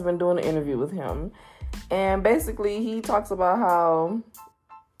has been doing an interview with him. And basically he talks about how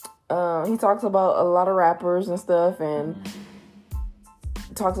he talks about a lot of rappers and stuff and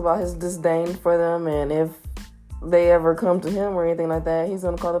talks about his disdain for them, and if they ever come to him or anything like that, he's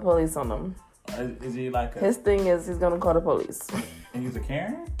gonna call the police on them. Is he like a... His thing is he's gonna call the police. And he's a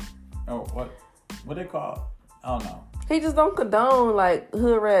Karen? Or what they call? I don't know. He just don't condone like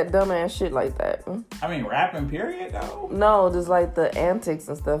hood rat dumbass shit like that. I mean, rapping period though? No, just like the antics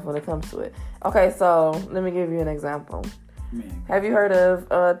and stuff when it comes to it. Okay, so let me give you an example. Have you heard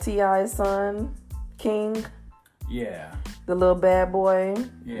of T.I.'s son, King? Yeah. The little bad boy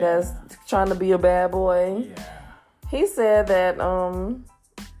that's trying to be a bad boy. Yeah. He said that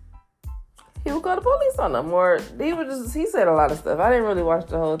he would call the police on them, or he said a lot of stuff. I didn't really watch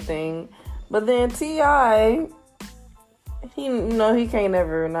the whole thing, but then T.I., he can't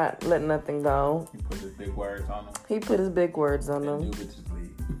ever not let nothing go. He put his big words on them. He put his big words on them. New bitches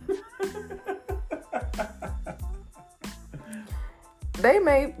leave. They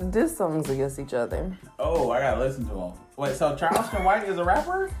made diss songs against each other. Oh, I gotta listen to him. Wait, so Charleston White is a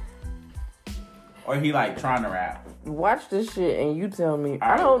rapper? Or he like trying to rap? Watch this shit and you tell me.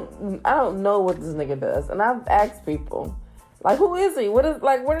 I don't know what this nigga does, and I've asked people, like, who is he? Where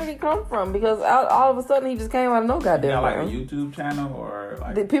did he come from? Because all of a sudden he just came out of no goddamn. He got like a YouTube channel or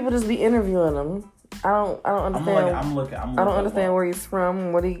like people just be interviewing him. I don't understand. I'm looking. I don't understand where he's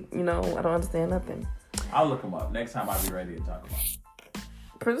from. What I don't understand nothing. I'll look him up next time. I'll be ready to talk about him.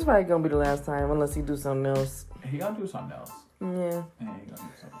 This is probably gonna be the last time unless he do something else. He gonna do something else. Yeah. He gonna do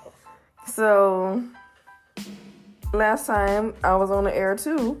something else. So last time I was on the air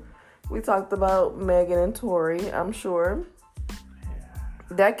too, we talked about Megan and Tory. I'm sure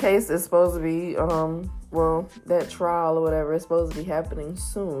that case is supposed to be that trial or whatever is supposed to be happening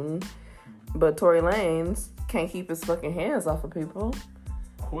soon. But Tory Lanez can't keep his fucking hands off of people.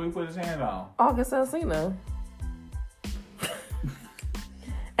 Who he put his hand on? August Alsina.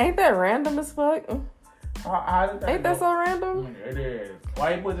 Ain't that random as fuck? How did that Ain't that so random? It is.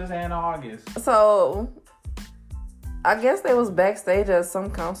 Why he put his hand on August? So, I guess they was backstage at some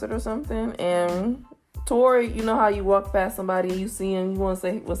concert or something, and Tory, you know how you walk past somebody, you see him, you want to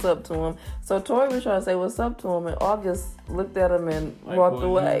say what's up to him. So Tory was trying to say what's up to him, and August looked at him and walked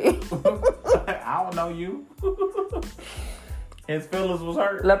away. I don't know you. His feelings was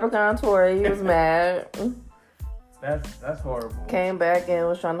hurt. Leprechaun Tory, he was mad. That's horrible. Came back and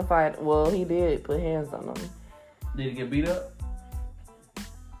was trying to fight. Well, he did put hands on him. Did he get beat up?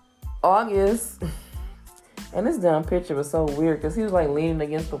 August. And this damn picture was so weird because he was like leaning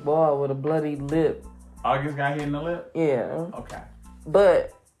against the wall with a bloody lip. August got hit in the lip? Yeah. Okay.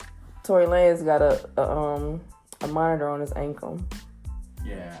 But Tory Lanez got a monitor on his ankle.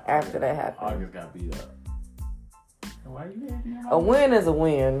 Yeah. After that happened. August got beat up. Why you hitting? A win is a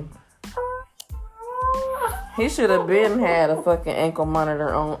win. He should have been had a fucking ankle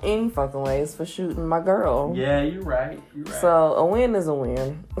monitor on any fucking ways for shooting my girl. Yeah, you're right. So a win is a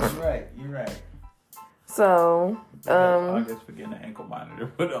win. You're right. So, August for getting an ankle monitor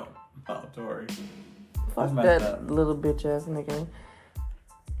put on Tory. Fuck that little bitch ass nigga.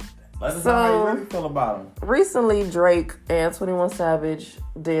 Let us know how you really feel about him. Recently, Drake and 21 Savage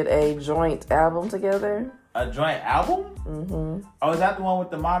did a joint album together. A joint album? Mm-hmm. Oh, is that the one with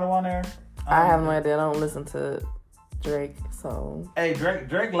the model on there? I have no idea. I don't listen to Drake, so. Hey,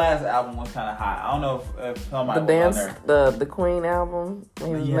 Drake last album was kind of hot. I don't know if somebody was on there. The Queen album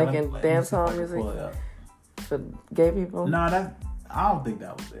when he was making dance hall music for gay people. No, I don't think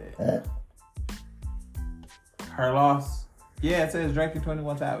that was it. Her Loss. Yeah, it says Drake and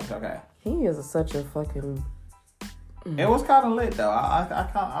 21 Savage. Okay. He is such a fucking. It was kind of lit though.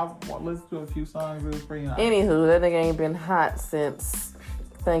 I listened to a few songs. It was pretty nice. Anywho, that nigga ain't been hot since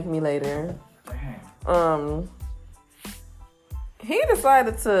Thank Me Later. Damn. He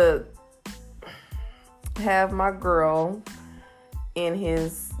decided to have my girl in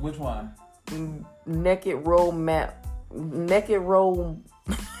his Which one? naked roll.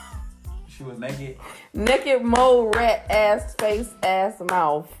 She was naked. Naked mole rat ass face ass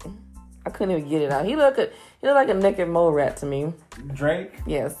mouth. I couldn't even get it out. He looked like a naked mole rat to me. Drake?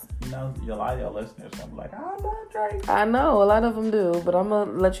 Yes. You know, a lot of your listeners gonna be like, I love Drake. I know, a lot of them do, but I'm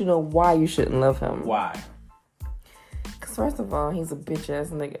gonna let you know why you shouldn't love him. Why? Because first of all, he's a bitch ass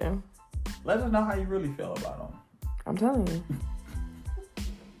nigga. Let us know how you really feel about him. I'm telling you.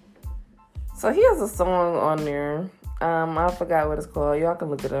 So he has a song on there. I forgot what it's called. Y'all can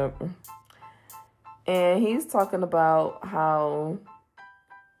look it up. And he's talking about how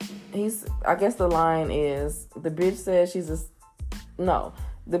I guess the line is, the bitch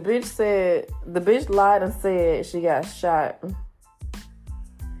lied and said she got shot.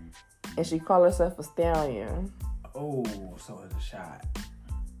 And she called herself a stallion. Oh, so it's a shot.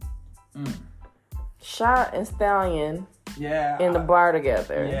 Shot and stallion. Yeah. In the bar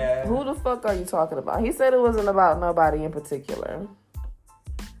together. Yeah. Who the fuck are you talking about? He said it wasn't about nobody in particular.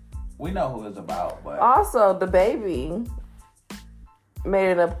 We know who it's about, but Also, the baby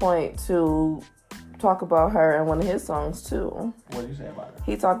made it a point to talk about her in one of his songs too. what do you say about it?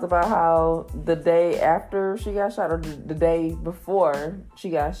 He talked about how the day after she got shot, or the day before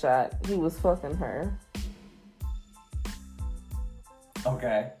she got shot, he was fucking her.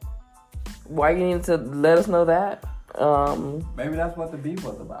 Okay. Why you need to let us know that? Maybe that's what the beef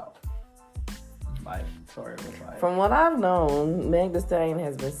was about. Like, sorry, it was like. From what I've known, Meg Thee Stallion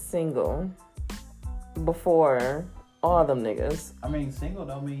has been single before all them niggas. I mean, single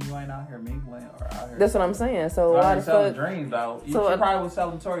don't mean you ain't out here mingling or out here. That's what I'm saying. So out why here the selling fuck? dreams though. She So, probably was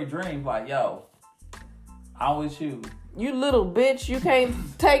selling Tory dreams. Like, yo, I'm with you. You little bitch, you can't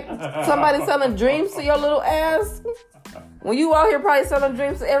take somebody selling dreams to your little ass. When you out here probably selling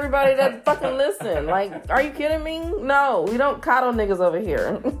dreams to everybody that fucking listen. Like, are you kidding me? No, we don't coddle niggas over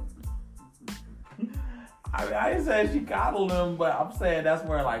here. I mean, I didn't say she coddled him, but I'm saying that's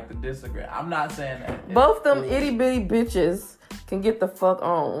where like the disagreement. I'm not saying that. Both them itty bitty bitches can get the fuck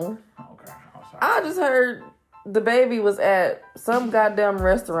on. Okay, I'm sorry. I just heard the baby was at some goddamn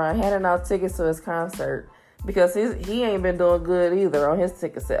restaurant handing out tickets to his concert because he ain't been doing good either on his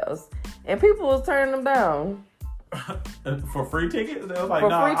ticket sales. And people was turning them down. For free tickets? They was like, For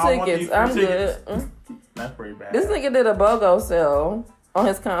nah, free I want tickets. these free I'm tickets. good. That's pretty bad. This nigga did a BOGO sale on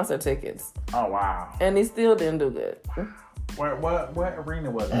his concert tickets. Oh, wow. And he still didn't do good. What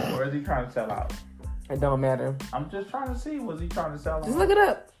arena was it? Where is he trying to sell out? It don't matter. I'm just trying to see. Was he trying to sell out? Just look it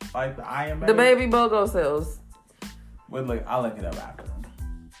up. Like the IMA? The baby BOGO sales. I'll look it up after.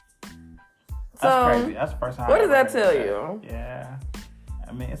 That's So, crazy. That's the first time. what does I ever that tell heard you? Yeah.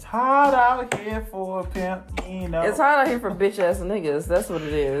 I mean, it's hard out here for a pimp, you know. It's hard out here for bitch ass niggas. That's what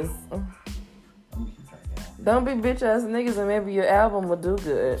it is. Let me keep track of that. Don't be bitch ass niggas and maybe your album will do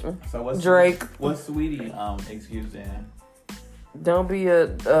good. So what's Drake. What's Sweetie excuse then? Don't be a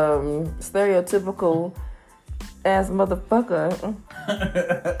stereotypical ass motherfucker.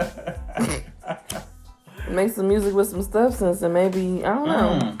 Make some music with some substance and maybe, I don't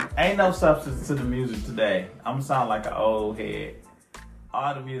know. Ain't no substance to the music today. I'm gonna sound like an old head.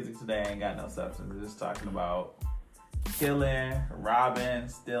 All the music today ain't got no substance. It's just talking about killing, robbing,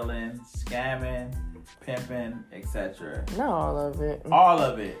 stealing, scamming, pimping, etc. Not all of it. All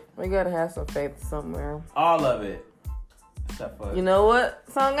of it. We gotta have some faith somewhere. All of it. Except for You know what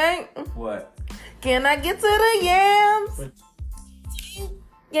song ain't? what? Can I get to the yams?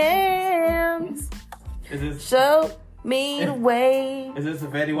 Yams. Is this Show me the way. is this a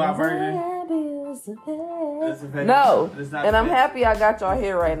Fetty Wap version? Is this a Fetty- No. it's not And the I'm Fetty- happy I got y'all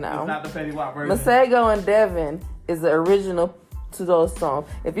here right It's now. not the Fetty Wap version. Masego and Devin is the original to those songs.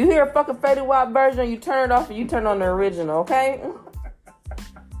 If you hear a fucking Fetty Wap version, you turn it off and you turn on the original, okay?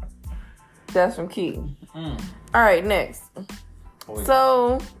 That's from Key. All right, next. Oh, yeah.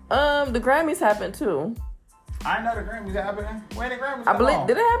 So, the Grammys happened too. I know the Grammys happening. When the Grammys I believe, on?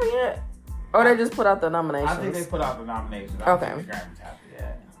 did it happen yet? Or they just put out the nominations? I think they put out the nominations. I don't Okay. think the Grammys happened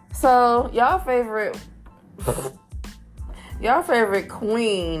yet. So, y'all favorite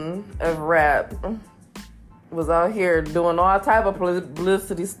queen of rap was out here doing all type of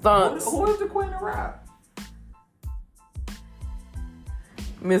publicity stunts. Who is the queen of rap?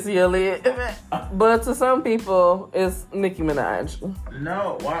 Missy Elliott. But to some people, it's Nicki Minaj.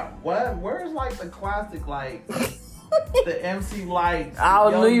 No, what? Where's like the classic, like the MC Lights? I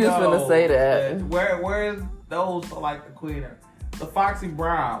knew you was Yo-Yo, gonna say that. Where's those for like the queen of the Foxy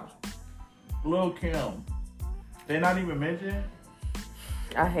Browns, Lil Kim? They're not even mentioned.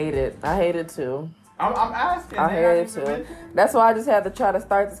 I hate it. I hate it too. I'm asking. I They're hate not it even too. mentioned? That's why I just had to try to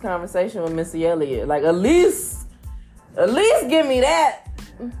start this conversation with Missy Elliott. Like, at least give me that.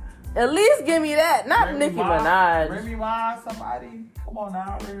 At least give me that. Not Remy Nicki Ma, Minaj. Remy Ma, somebody. Come on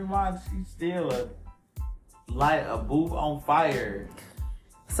now, Remy Ma. She's still light a booth on fire.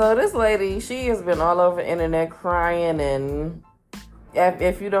 So this lady, she has been all over the internet crying, and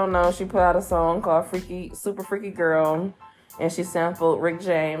if you don't know, she put out a song called Super Freaky Girl, and she sampled Rick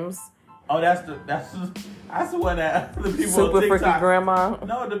James. Oh, that's the one that the people Super on TikTok. Freaky Grandma.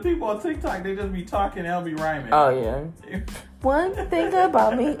 No, the people on TikTok, they just be talking, they'll be rhyming. Oh yeah. One thing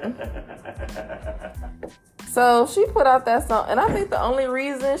about me. So she put out that song, and I think the only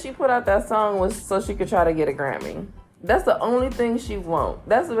reason she put out that song was so she could try to get a Grammy. That's the only thing she wants.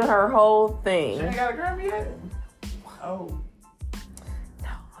 That's been her whole thing. She ain't got a Grammy yet? Oh.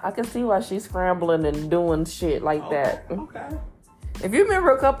 I can see why she's scrambling and doing shit like that. Okay. If you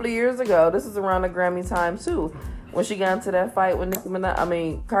remember a couple of years ago, this is around the Grammy time too, when she got into that fight with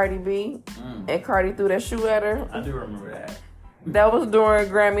Cardi B, and Cardi threw that shoe at her. I do remember that. That was during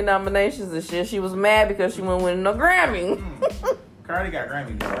Grammy nominations and shit. She was mad because she wouldn't win no Grammy. Cardi got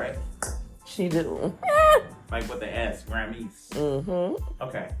Grammys though, right? She do. Like with the S, Grammys. Mm-hmm.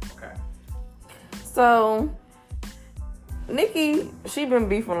 Okay. So, Nicki, she been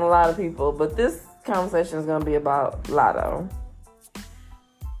beefing a lot of people, but this conversation is gonna be about Latto.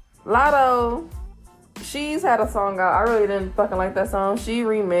 Latto, she's had a song out. I really didn't fucking like that song. She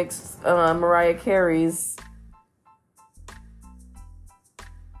remixed Mariah Carey's.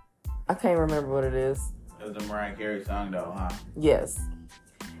 I can't remember what it is. It was a Mariah Carey song though, huh? Yes.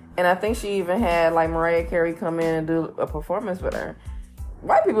 And I think she even had like Mariah Carey come in and do a performance with her.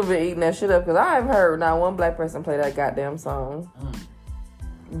 White people been eating that shit up because I've heard not one black person play that goddamn song.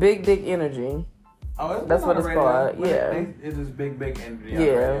 Big Dick Energy. Oh, that's what it's called. Yeah. It's just big energy.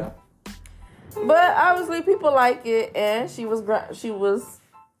 Yeah. But obviously people like it, and she had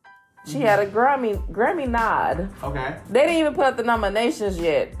a Grammy nod. Okay. They didn't even put up the nominations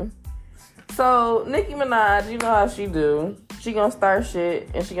yet. So Nicki Minaj, you know how she do. She gonna start shit,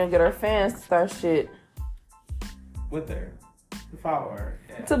 and she gonna get her fans to start shit with her, to follow her,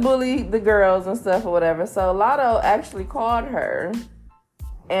 to bully the girls and stuff or whatever. So Latto actually called her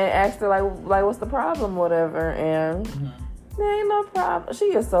and asked her like what's the problem, whatever, and there ain't no problem. She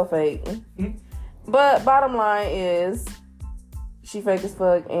is so fake. But bottom line is, she fake as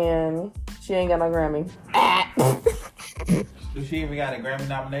fuck, and she ain't got no Grammy. Do she even got any Grammy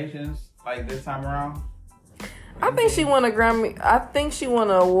nominations like this time around? I think she won a Grammy. I think she won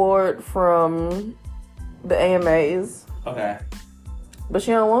an award from the AMAs. Okay. But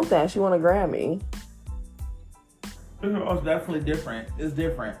she don't want that. She won a Grammy. It's definitely different. It's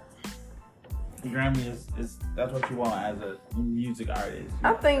different. The Grammy is that's what you want as a music artist.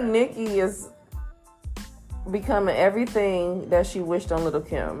 I think Nicki is becoming everything that she wished on Lil'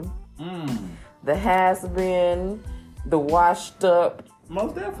 Kim. The has-been, the washed up.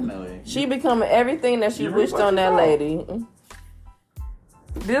 Most definitely. She becoming everything that she wished on that lady.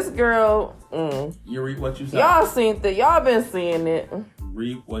 This girl, You reap what you sow. Y'all seen that. Y'all been seeing it.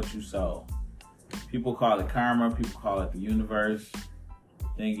 Reap what you sow. People call it karma. People call it the universe.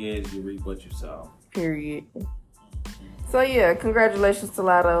 Thing is, you reap what you sow. Period. So yeah, congratulations to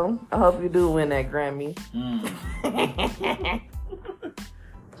Latto. I hope you do win that Grammy.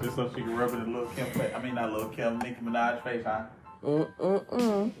 Just so she can rub it in Lil' Kim face. I mean, not Lil' Kim, Nicki Minaj face, huh?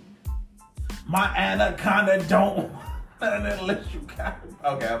 My anaconda don't unless you got it.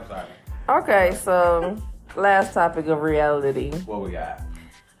 Okay, I'm sorry. Okay, so last topic of reality. What we got?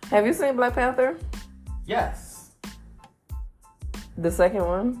 Have you seen Black Panther? Yes. The second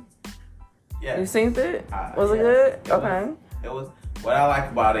one? Yes. You seen it? Was it good? Okay. It was. What I like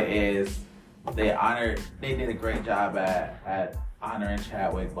about it is they did a great job at honoring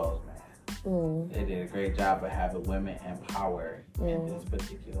Chadwick Boseman. They did a great job of having women empowered in this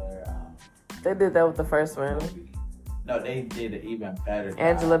particular. They did that with the first one. Movie. No, they did it even better.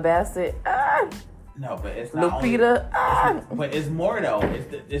 Angela Bassett. No, but it's not Lupita. But it's more though.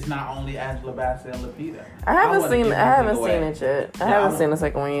 It's not only Angela Bassett and Lupita. I haven't seen it yet. I haven't seen the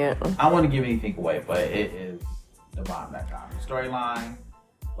second one yet. I don't want to give anything away, but it is the bomb.com. The storyline,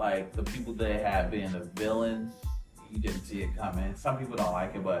 like the people they have being the villains, you didn't see it coming. Some people don't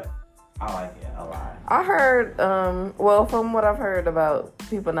like it, but I like it a lot. I heard, well, from what I've heard about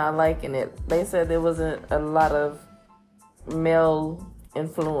people not liking it, they said there wasn't a lot of male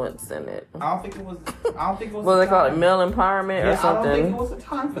influence in it. I don't think it was. What they call it, male empowerment or something? I don't think it was a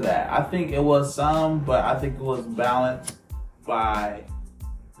time for that. I think it was some, but I think it was balanced by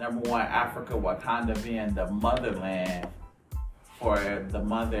number one, Africa, Wakanda being the motherland for the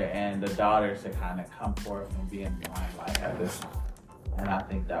mother and the daughters to kind of come forth and be in the limelight at this time. And I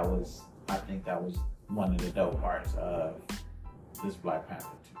think that was one of the dope parts of this Black Panther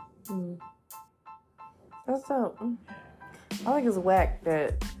 2. That's dope. I think it's whack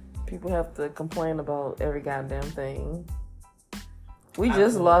that people have to complain about every goddamn thing. We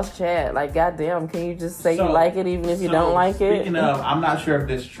just lost Chad. Like, goddamn, can you just say you like it even if you don't like it? Speaking of, I'm not sure if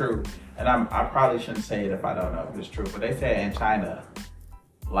this is true, and I probably shouldn't say it if I don't know if it's true, but they say in China,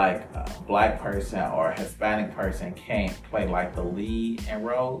 like a black person or a Hispanic person can't play like the lead in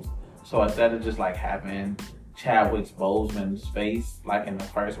roles. So instead of just like having Chadwick Boseman's face, like in the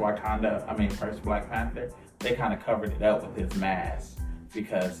first Black Panther, they kind of covered it up with his mask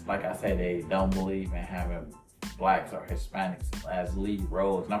because, like I said, they don't believe in having blacks or Hispanics as lead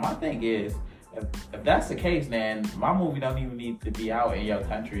roles. Now, my thing is, if that's the case, then my movie don't even need to be out in your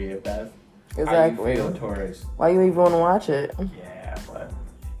country if that's how you feel towards. Why you even want to watch it? Yeah, but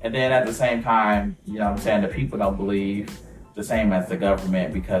and then at the same time, you know what I'm saying, the people don't believe the same as the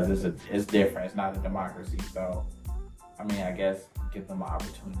government because it's different. It's not a democracy. So, I mean, I guess give them an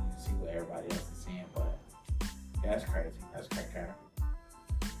opportunity to see what everybody else is seeing, but yeah, that's crazy. That's crazy.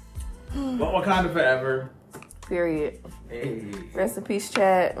 But Wakanda forever. Period. Hey. Rest in peace,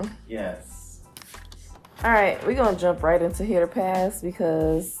 Chad. Yes. All right, we're going to jump right into Hit or Pass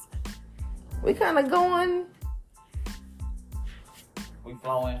because we kind of going. We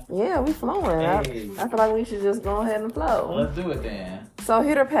flowing. Yeah, we flowing. Hey. I feel like we should just go ahead and flow. Well, let's do it then. So,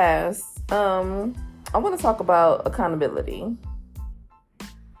 Hit or Pass. I want to talk about accountability.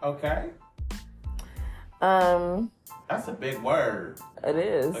 Okay. That's a big word. It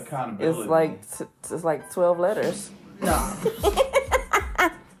is. Accountability. It's like 12 letters. No.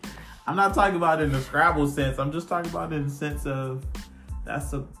 I'm not talking about it in the Scrabble sense. I'm just talking about it in the sense of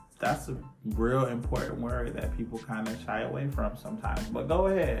that's a real important word that people kind of shy away from sometimes. But go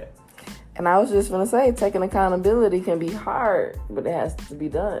ahead. And I was just going to say, taking accountability can be hard, but it has to be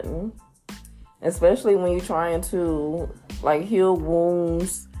done. Especially when you're trying to like heal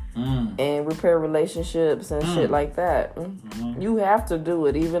wounds and repair relationships and shit like that. Mm-hmm. You have to do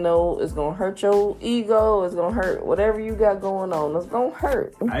it, even though it's going to hurt your ego. It's going to hurt whatever you got going on. It's going to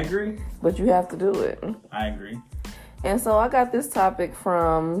hurt. I agree. But you have to do it. I agree. And so I got this topic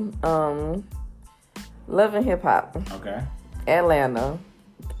from Love and Hip Hop. Okay. Atlanta,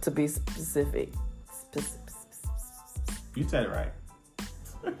 to be specific. You said it right.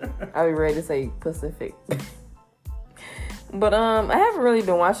 I'll be ready to say Pacific. But I haven't really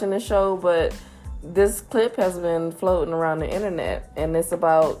been watching the show, but this clip has been floating around the internet, and it's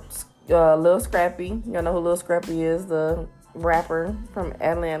about Lil Scrappy. Y'all know who Lil Scrappy is, the rapper from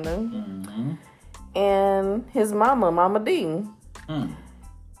Atlanta. Mm-hmm. And his Mama D.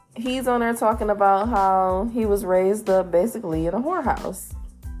 He's on there talking about how he was raised up basically in a whorehouse.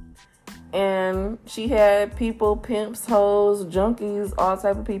 And she had people, pimps, hoes, junkies, all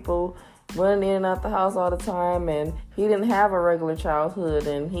type of people running in and out the house all the time. And he didn't have a regular childhood.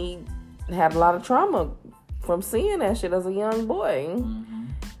 And he had a lot of trauma from seeing that shit as a young boy. Mm-hmm.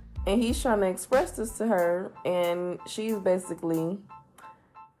 And he's trying to express this to her. And she's basically,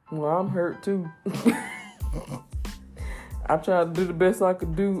 well, I'm hurt too. I tried to do the best I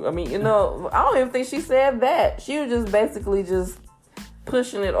could do. I mean, I don't even think she said that. She was just basically just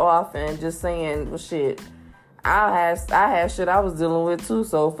pushing it off and just saying, well, shit, I had shit I was dealing with too,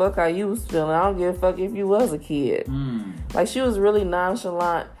 so fuck how you was feeling. I don't give a fuck if you was a kid. Like, she was really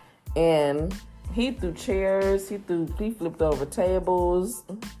nonchalant, and he threw chairs, he flipped over tables.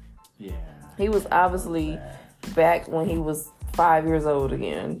 Yeah. He was obviously back when he was 5 years old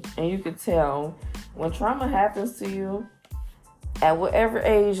again. And you could tell when trauma happens to you, at whatever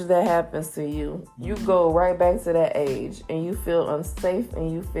age that happens to you, you go right back to that age and you feel unsafe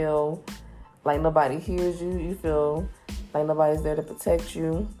and you feel like nobody hears you. You feel like nobody's there to protect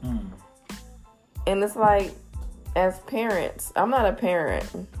you. And it's like, as parents, I'm not a parent,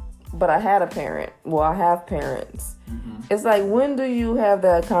 but I had a parent. Well, I have parents. It's like, when do you have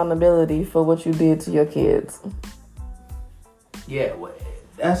that accountability for what you did to your kids? Yeah, well,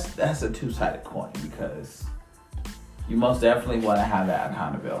 that's a two-sided coin, because you most definitely want to have that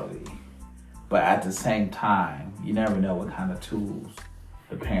accountability. But at the same time, you never know what kind of tools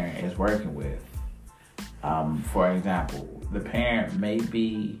the parent is working with. For example, the parent may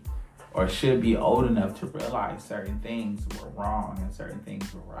be or should be old enough to realize certain things were wrong and certain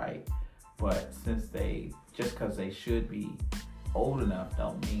things were right. But since just because they should be old enough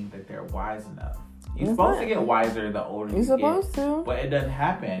don't mean that they're wise enough. You're supposed to get wiser the older you get. You're supposed to. But it doesn't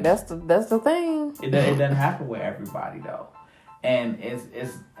happen. That's the thing. It doesn't happen with everybody though. And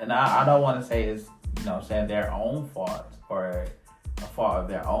I don't want to say it's, saying their own fault or a fault of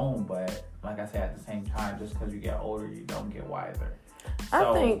their own, but like I said, at the same time, just because you get older, you don't get wiser.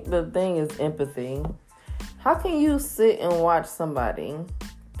 I think the thing is empathy. How can you sit and watch somebody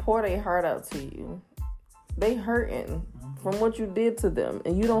pour their heart out to you? They hurting from what you did to them,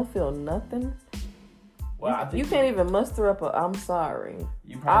 and you don't feel nothing? Well, I think you can't even muster up a "I'm sorry."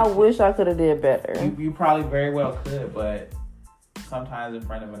 I wish I could have did better. You probably very well could, but sometimes in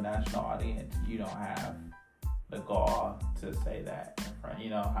front of a national audience, you don't have the gall to say that in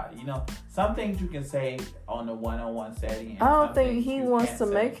front. Some things you can say on the one-on-one setting. I don't think he wants to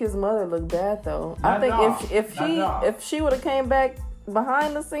make his mother look bad, though. I think if she would have came back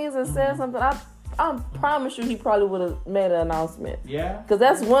behind the scenes and said something, I promise you he probably would have made an announcement. Yeah. Because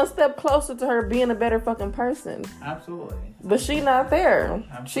that's one step closer to her being a better fucking person. Absolutely. But she's not there.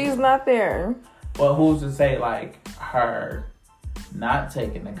 Absolutely. She's not there. Well, who's to say, like, her not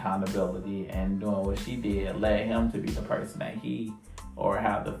taking accountability and doing what she did led him to be the person that he, or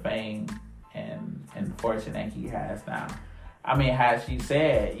have the fame and fortune that he has now. I mean, had she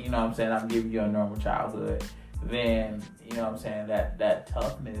said, I'm giving you a normal childhood, then, that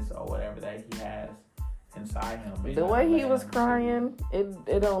toughness or whatever that he has inside him. The way he was crying,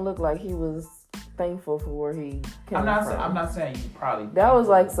 it don't look like he was thankful for where he came I'm not from. I'm not saying you probably. That was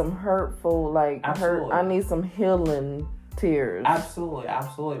like some hurtful, like Absolutely. I need some healing tears. Absolutely.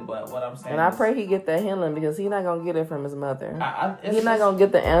 But what I'm saying, And I pray he get that healing because he's not gonna get it from his mother. He's not gonna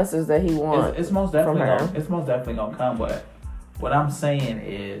get the answers that he wants. It's most definitely from her. It's most definitely gonna come. But what I'm saying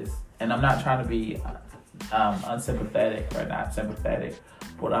is, and I'm not trying to be unsympathetic or not sympathetic.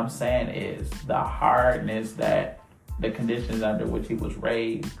 What I'm saying is the hardness that the conditions under which he was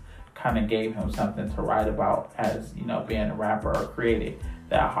raised kind of gave him something to write about as, you know, being a rapper or created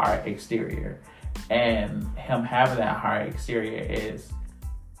that hard exterior. And him having that hard exterior is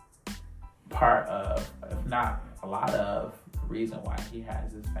part of, if not a lot of, the reason why he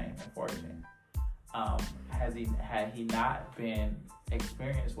has his fame and fortune. Had he not been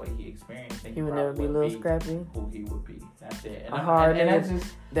experienced what he experienced, then he would never be Lil Scrappy. Who he would be. That's it. And that's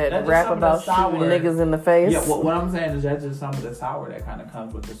just that rap about shooting niggas in the face. Yeah, what I'm saying is that's just some of the sour that kind of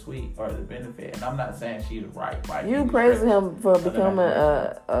comes with the sweet or the benefit. And I'm not saying she's right. Like, you praising him for becoming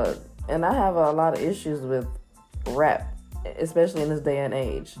and I have a lot of issues with rap, especially in this day and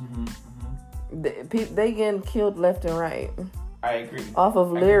age. They getting killed left and right. I agree. Off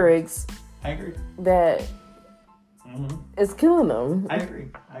of lyrics. I agree. That is killing them. I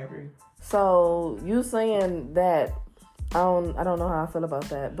agree. So you saying that, I don't know how I feel about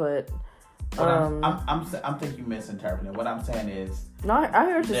that, but I'm thinking you misinterpreting. What I'm saying is, no, I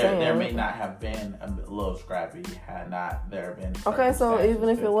hear what you're saying. There may not have been a Lil Scrappy had not there been. Okay, so even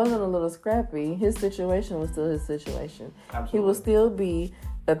if it wasn't a Little Scrappy, his situation was still his situation. Absolutely. He would still be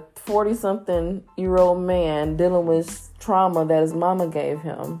a 40-something-year-old man dealing with trauma that his mama gave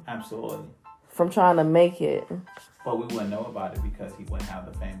him. Absolutely. From trying to make it. But we wouldn't know about it because he wouldn't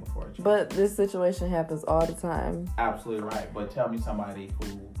have the fame before. But this situation happens all the time. Absolutely right. But tell me somebody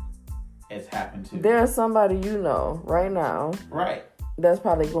who it's happened to. There's somebody you know right now. Right. That's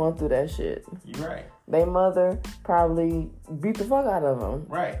probably going through that shit. You're right. Their mother probably beat the fuck out of them.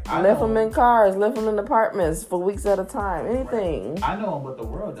 Right. Left them in cars, left them in apartments for weeks at a time. Anything. Right. I know him, but the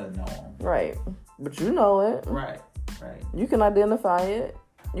world doesn't know him. Right. But you know it. Right. You can identify it.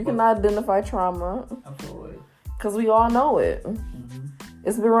 You can identify trauma. Absolutely. Because we all know it.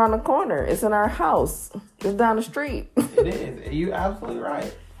 It's been around the corner. It's in our house. It's down the street. It is. You're absolutely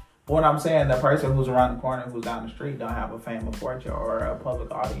right. What I'm saying, the person who's around the corner, who's down the street, don't have a fame of fortune or a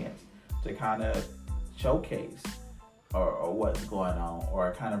public audience to kind of showcase or what's going on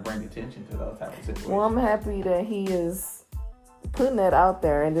or kind of bring attention to those type of situations. Well, I'm happy that he is putting that out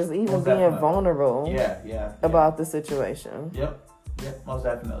there and just even being vulnerable about the situation. Yep, most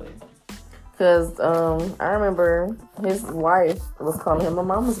definitely. Because I remember his wife was calling him a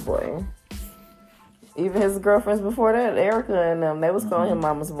mama's boy. Even his girlfriends before that, Erica and them, they was calling him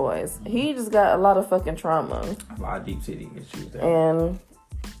mama's boys. He just got a lot of fucking trauma. A lot of deep-seated issues there. And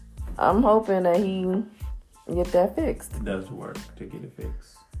I'm hoping that he get that fixed. It does work to get it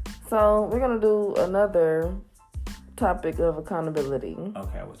fixed. So we're going to do another topic of accountability.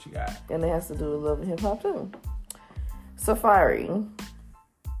 Okay, what you got? And it has to do with love and hip-hop too. Safari.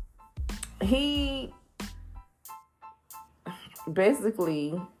 He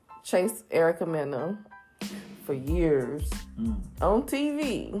basically chased Erica Mena for years on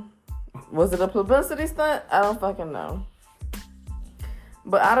TV. Was it a publicity stunt? I don't fucking know.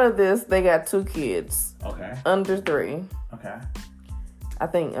 But out of this, they got 2 kids. Okay. Under 3. Okay. I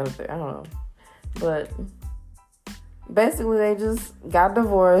think under 3. I don't know. But basically, they just got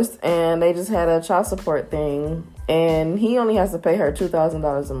divorced and they just had a child support thing. And he only has to pay her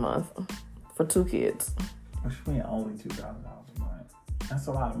 $2,000 a month for 2 kids. What you mean only $2,000 a month? That's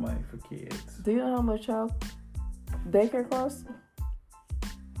a lot of money for kids. Do you know how much child daycare costs?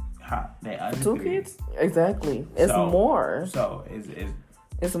 They under 2 kids? Exactly. It's more. So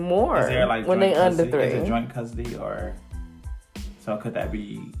it's more. Is there like when they under 3? Is it joint custody or so could that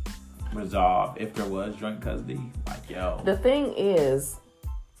be resolved if there was joint custody? Like, yo. The thing is,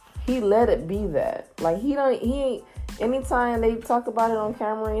 he let it be that. Like he ain't. Anytime they talk about it on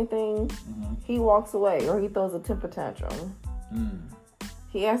camera or anything, he walks away or he throws a temper tantrum.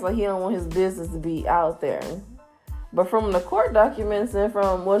 He acts like he don't want his business to be out there. But from the court documents and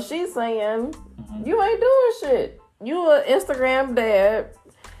from what she's saying, you ain't doing shit. You an Instagram dad.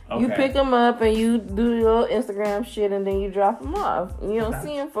 Okay. You pick him up and you do your Instagram shit and then you drop him off. You don't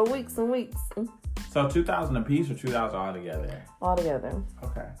see him for weeks and weeks. So $2,000 a piece or $2,000 all together? All together.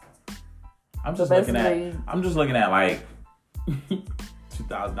 Okay. I'm just looking at like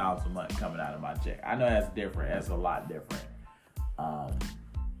 $2,000 a month coming out of my check. I know that's different. That's a lot different.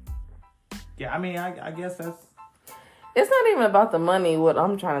 Yeah, I mean, I guess that's. It's not even about the money, what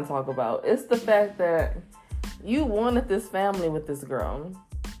I'm trying to talk about. It's the fact that you wanted this family with this girl.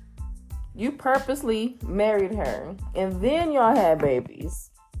 You purposely married her. And then y'all had babies.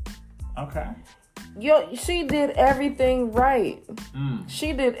 Okay. She did everything right.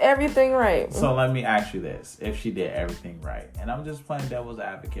 She did everything right. So let me ask you this. If she did everything right, and I'm just playing devil's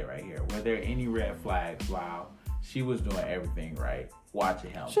advocate right here, were there any red flags while she was doing everything right,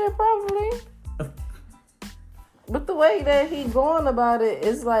 watching him? Shit, probably. But the way that he going about it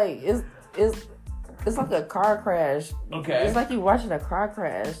is like it's like a car crash. Okay. It's like you watching a car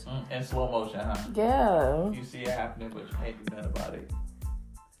crash. In slow motion, huh? Yeah. You see it happening, but you can't do nothing about it.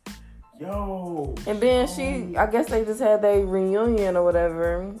 Yo. And then I guess they just had their reunion or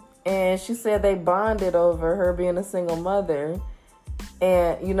whatever. And she said they bonded over her being a single mother.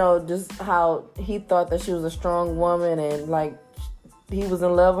 And, you know, just how he thought that she was a strong woman and, like, he was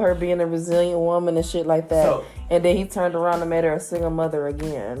in love with her being a resilient woman and shit like that. And then he turned around and made her a single mother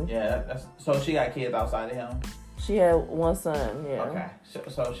again. Yeah, so she got kids outside of him? She had one son, yeah. Okay.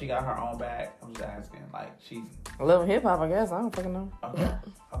 So she got her own bag? I'm just asking. Like, she... Love hip-hop, I guess. I don't fucking know.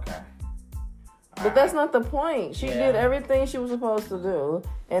 Okay. But that's not the point. She did everything she was supposed to do.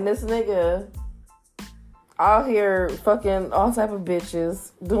 And this nigga out here fucking all type of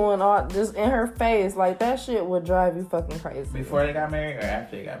bitches, doing all just in her face. Like, that shit would drive you fucking crazy. Before they got married or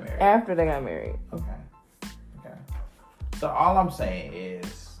after they got married? After they got married. Okay. So all I'm saying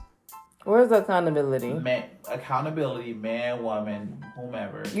is... Where's the accountability? Accountability, man, woman,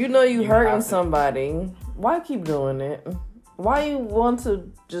 whomever. You know you hurting somebody. Why keep doing it? Why you want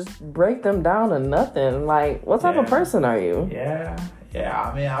to just break them down to nothing? Like, what type of person are you? Yeah.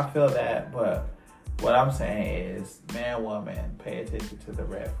 I mean, I feel that, but what I'm saying is, man, woman, pay attention to the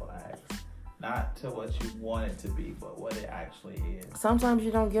red flags. Not to what you want it to be, but what it actually is. Sometimes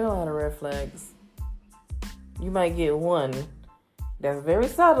you don't get a lot of red flags. You might get one that's very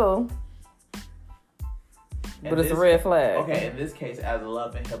subtle, but it's a red flag. Okay, in this case, as a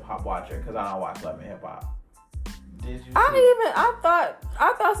Love and Hip Hop watcher, because I don't watch Love and Hip Hop. Did you? I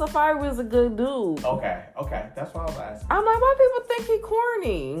thought Safari was a good dude. Okay, that's what I was asking. I'm like, why people think he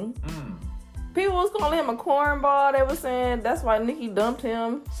corny? People was calling him a cornball. They were saying that's why Nicki dumped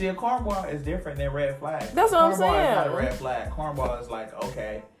him. See, a cornball is different than red flag. That's what I'm saying. Cornball is not a red flag. Cornball is like,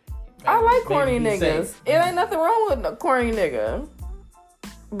 okay. I like corny niggas. It ain't nothing wrong with a corny nigga.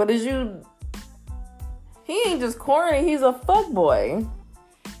 But he ain't just corny, he's a fuckboy.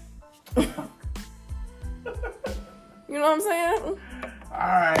 You know what I'm saying?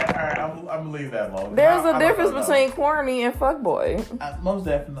 Alright, I'm gonna leave that alone. There's a difference between corny and fuckboy. Most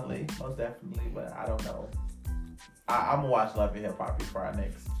definitely, but I don't know. I'm gonna watch Love and Hip Hop before our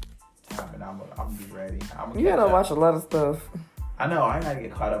next time, and I'm gonna be ready. You gotta watch a lot of stuff. I know, I gotta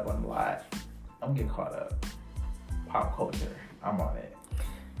get caught up on a lot. I'm gonna get caught up. Pop culture, I'm on it.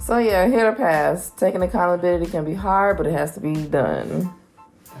 So yeah, hit or pass. Taking accountability can be hard, but it has to be done.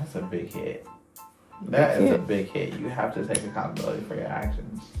 That's a big hit. That is a big hit. You have to take accountability for your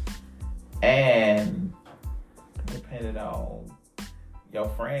actions. And depending on your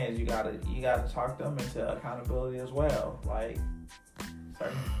friends, you gotta talk them into accountability as well. Like,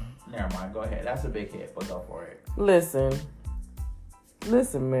 never mind, go ahead. That's a big hit, but go for it. Listen,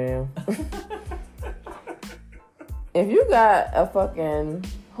 man. If you got a fucking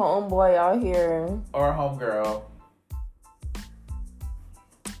homeboy out here or a homegirl,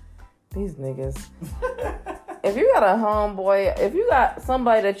 these niggas. If you got a homeboy, if you got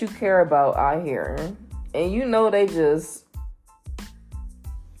somebody that you care about out here, and you know they just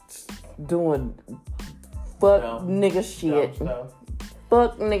doing fuck nigga shit,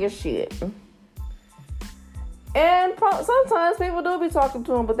 fuck nigga shit. And sometimes people do be talking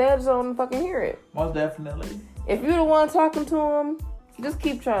to them, but they just don't fucking hear it. Most definitely. If you the one talking to them, just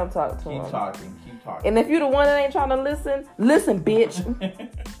keep trying to talk to them. Keep talking. And if you the one that ain't trying to listen, bitch.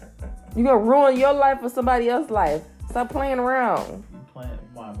 You gonna ruin your life for somebody else's life. Stop playing around.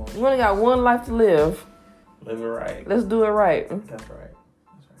 You only got one life to live. Live it right. Let's do it right. That's right.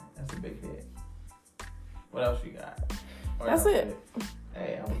 That's a big hit. What else you got? That's it.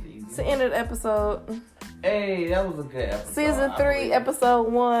 Hey, that was easy. It's the end of the episode. Hey, that was a good episode. Season 3,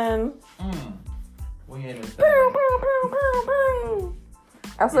 episode 1. We in this thing.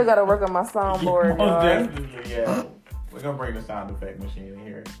 I still gotta work on my soundboard, y'all. Definitely, yeah. We're gonna bring the sound effect machine in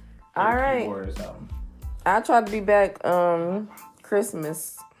here. All right. Or something. I try to be back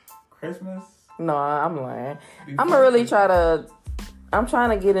Christmas. Christmas? No, I'm lying. I'm trying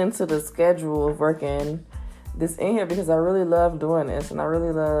to get into the schedule of working this in here because I really love doing this, and I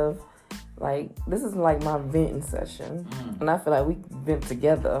really love, like, this is like my venting session, and I feel like we vent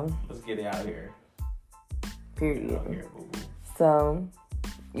together. Let's get it out here. Period. Here, boo-boo. So,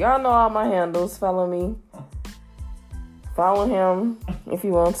 y'all know all my handles. Follow me. Follow him if you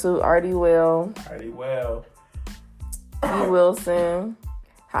want to. Artie Well. Alrighty, well. E. Wilson.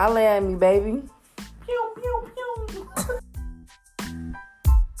 Holla at me, baby.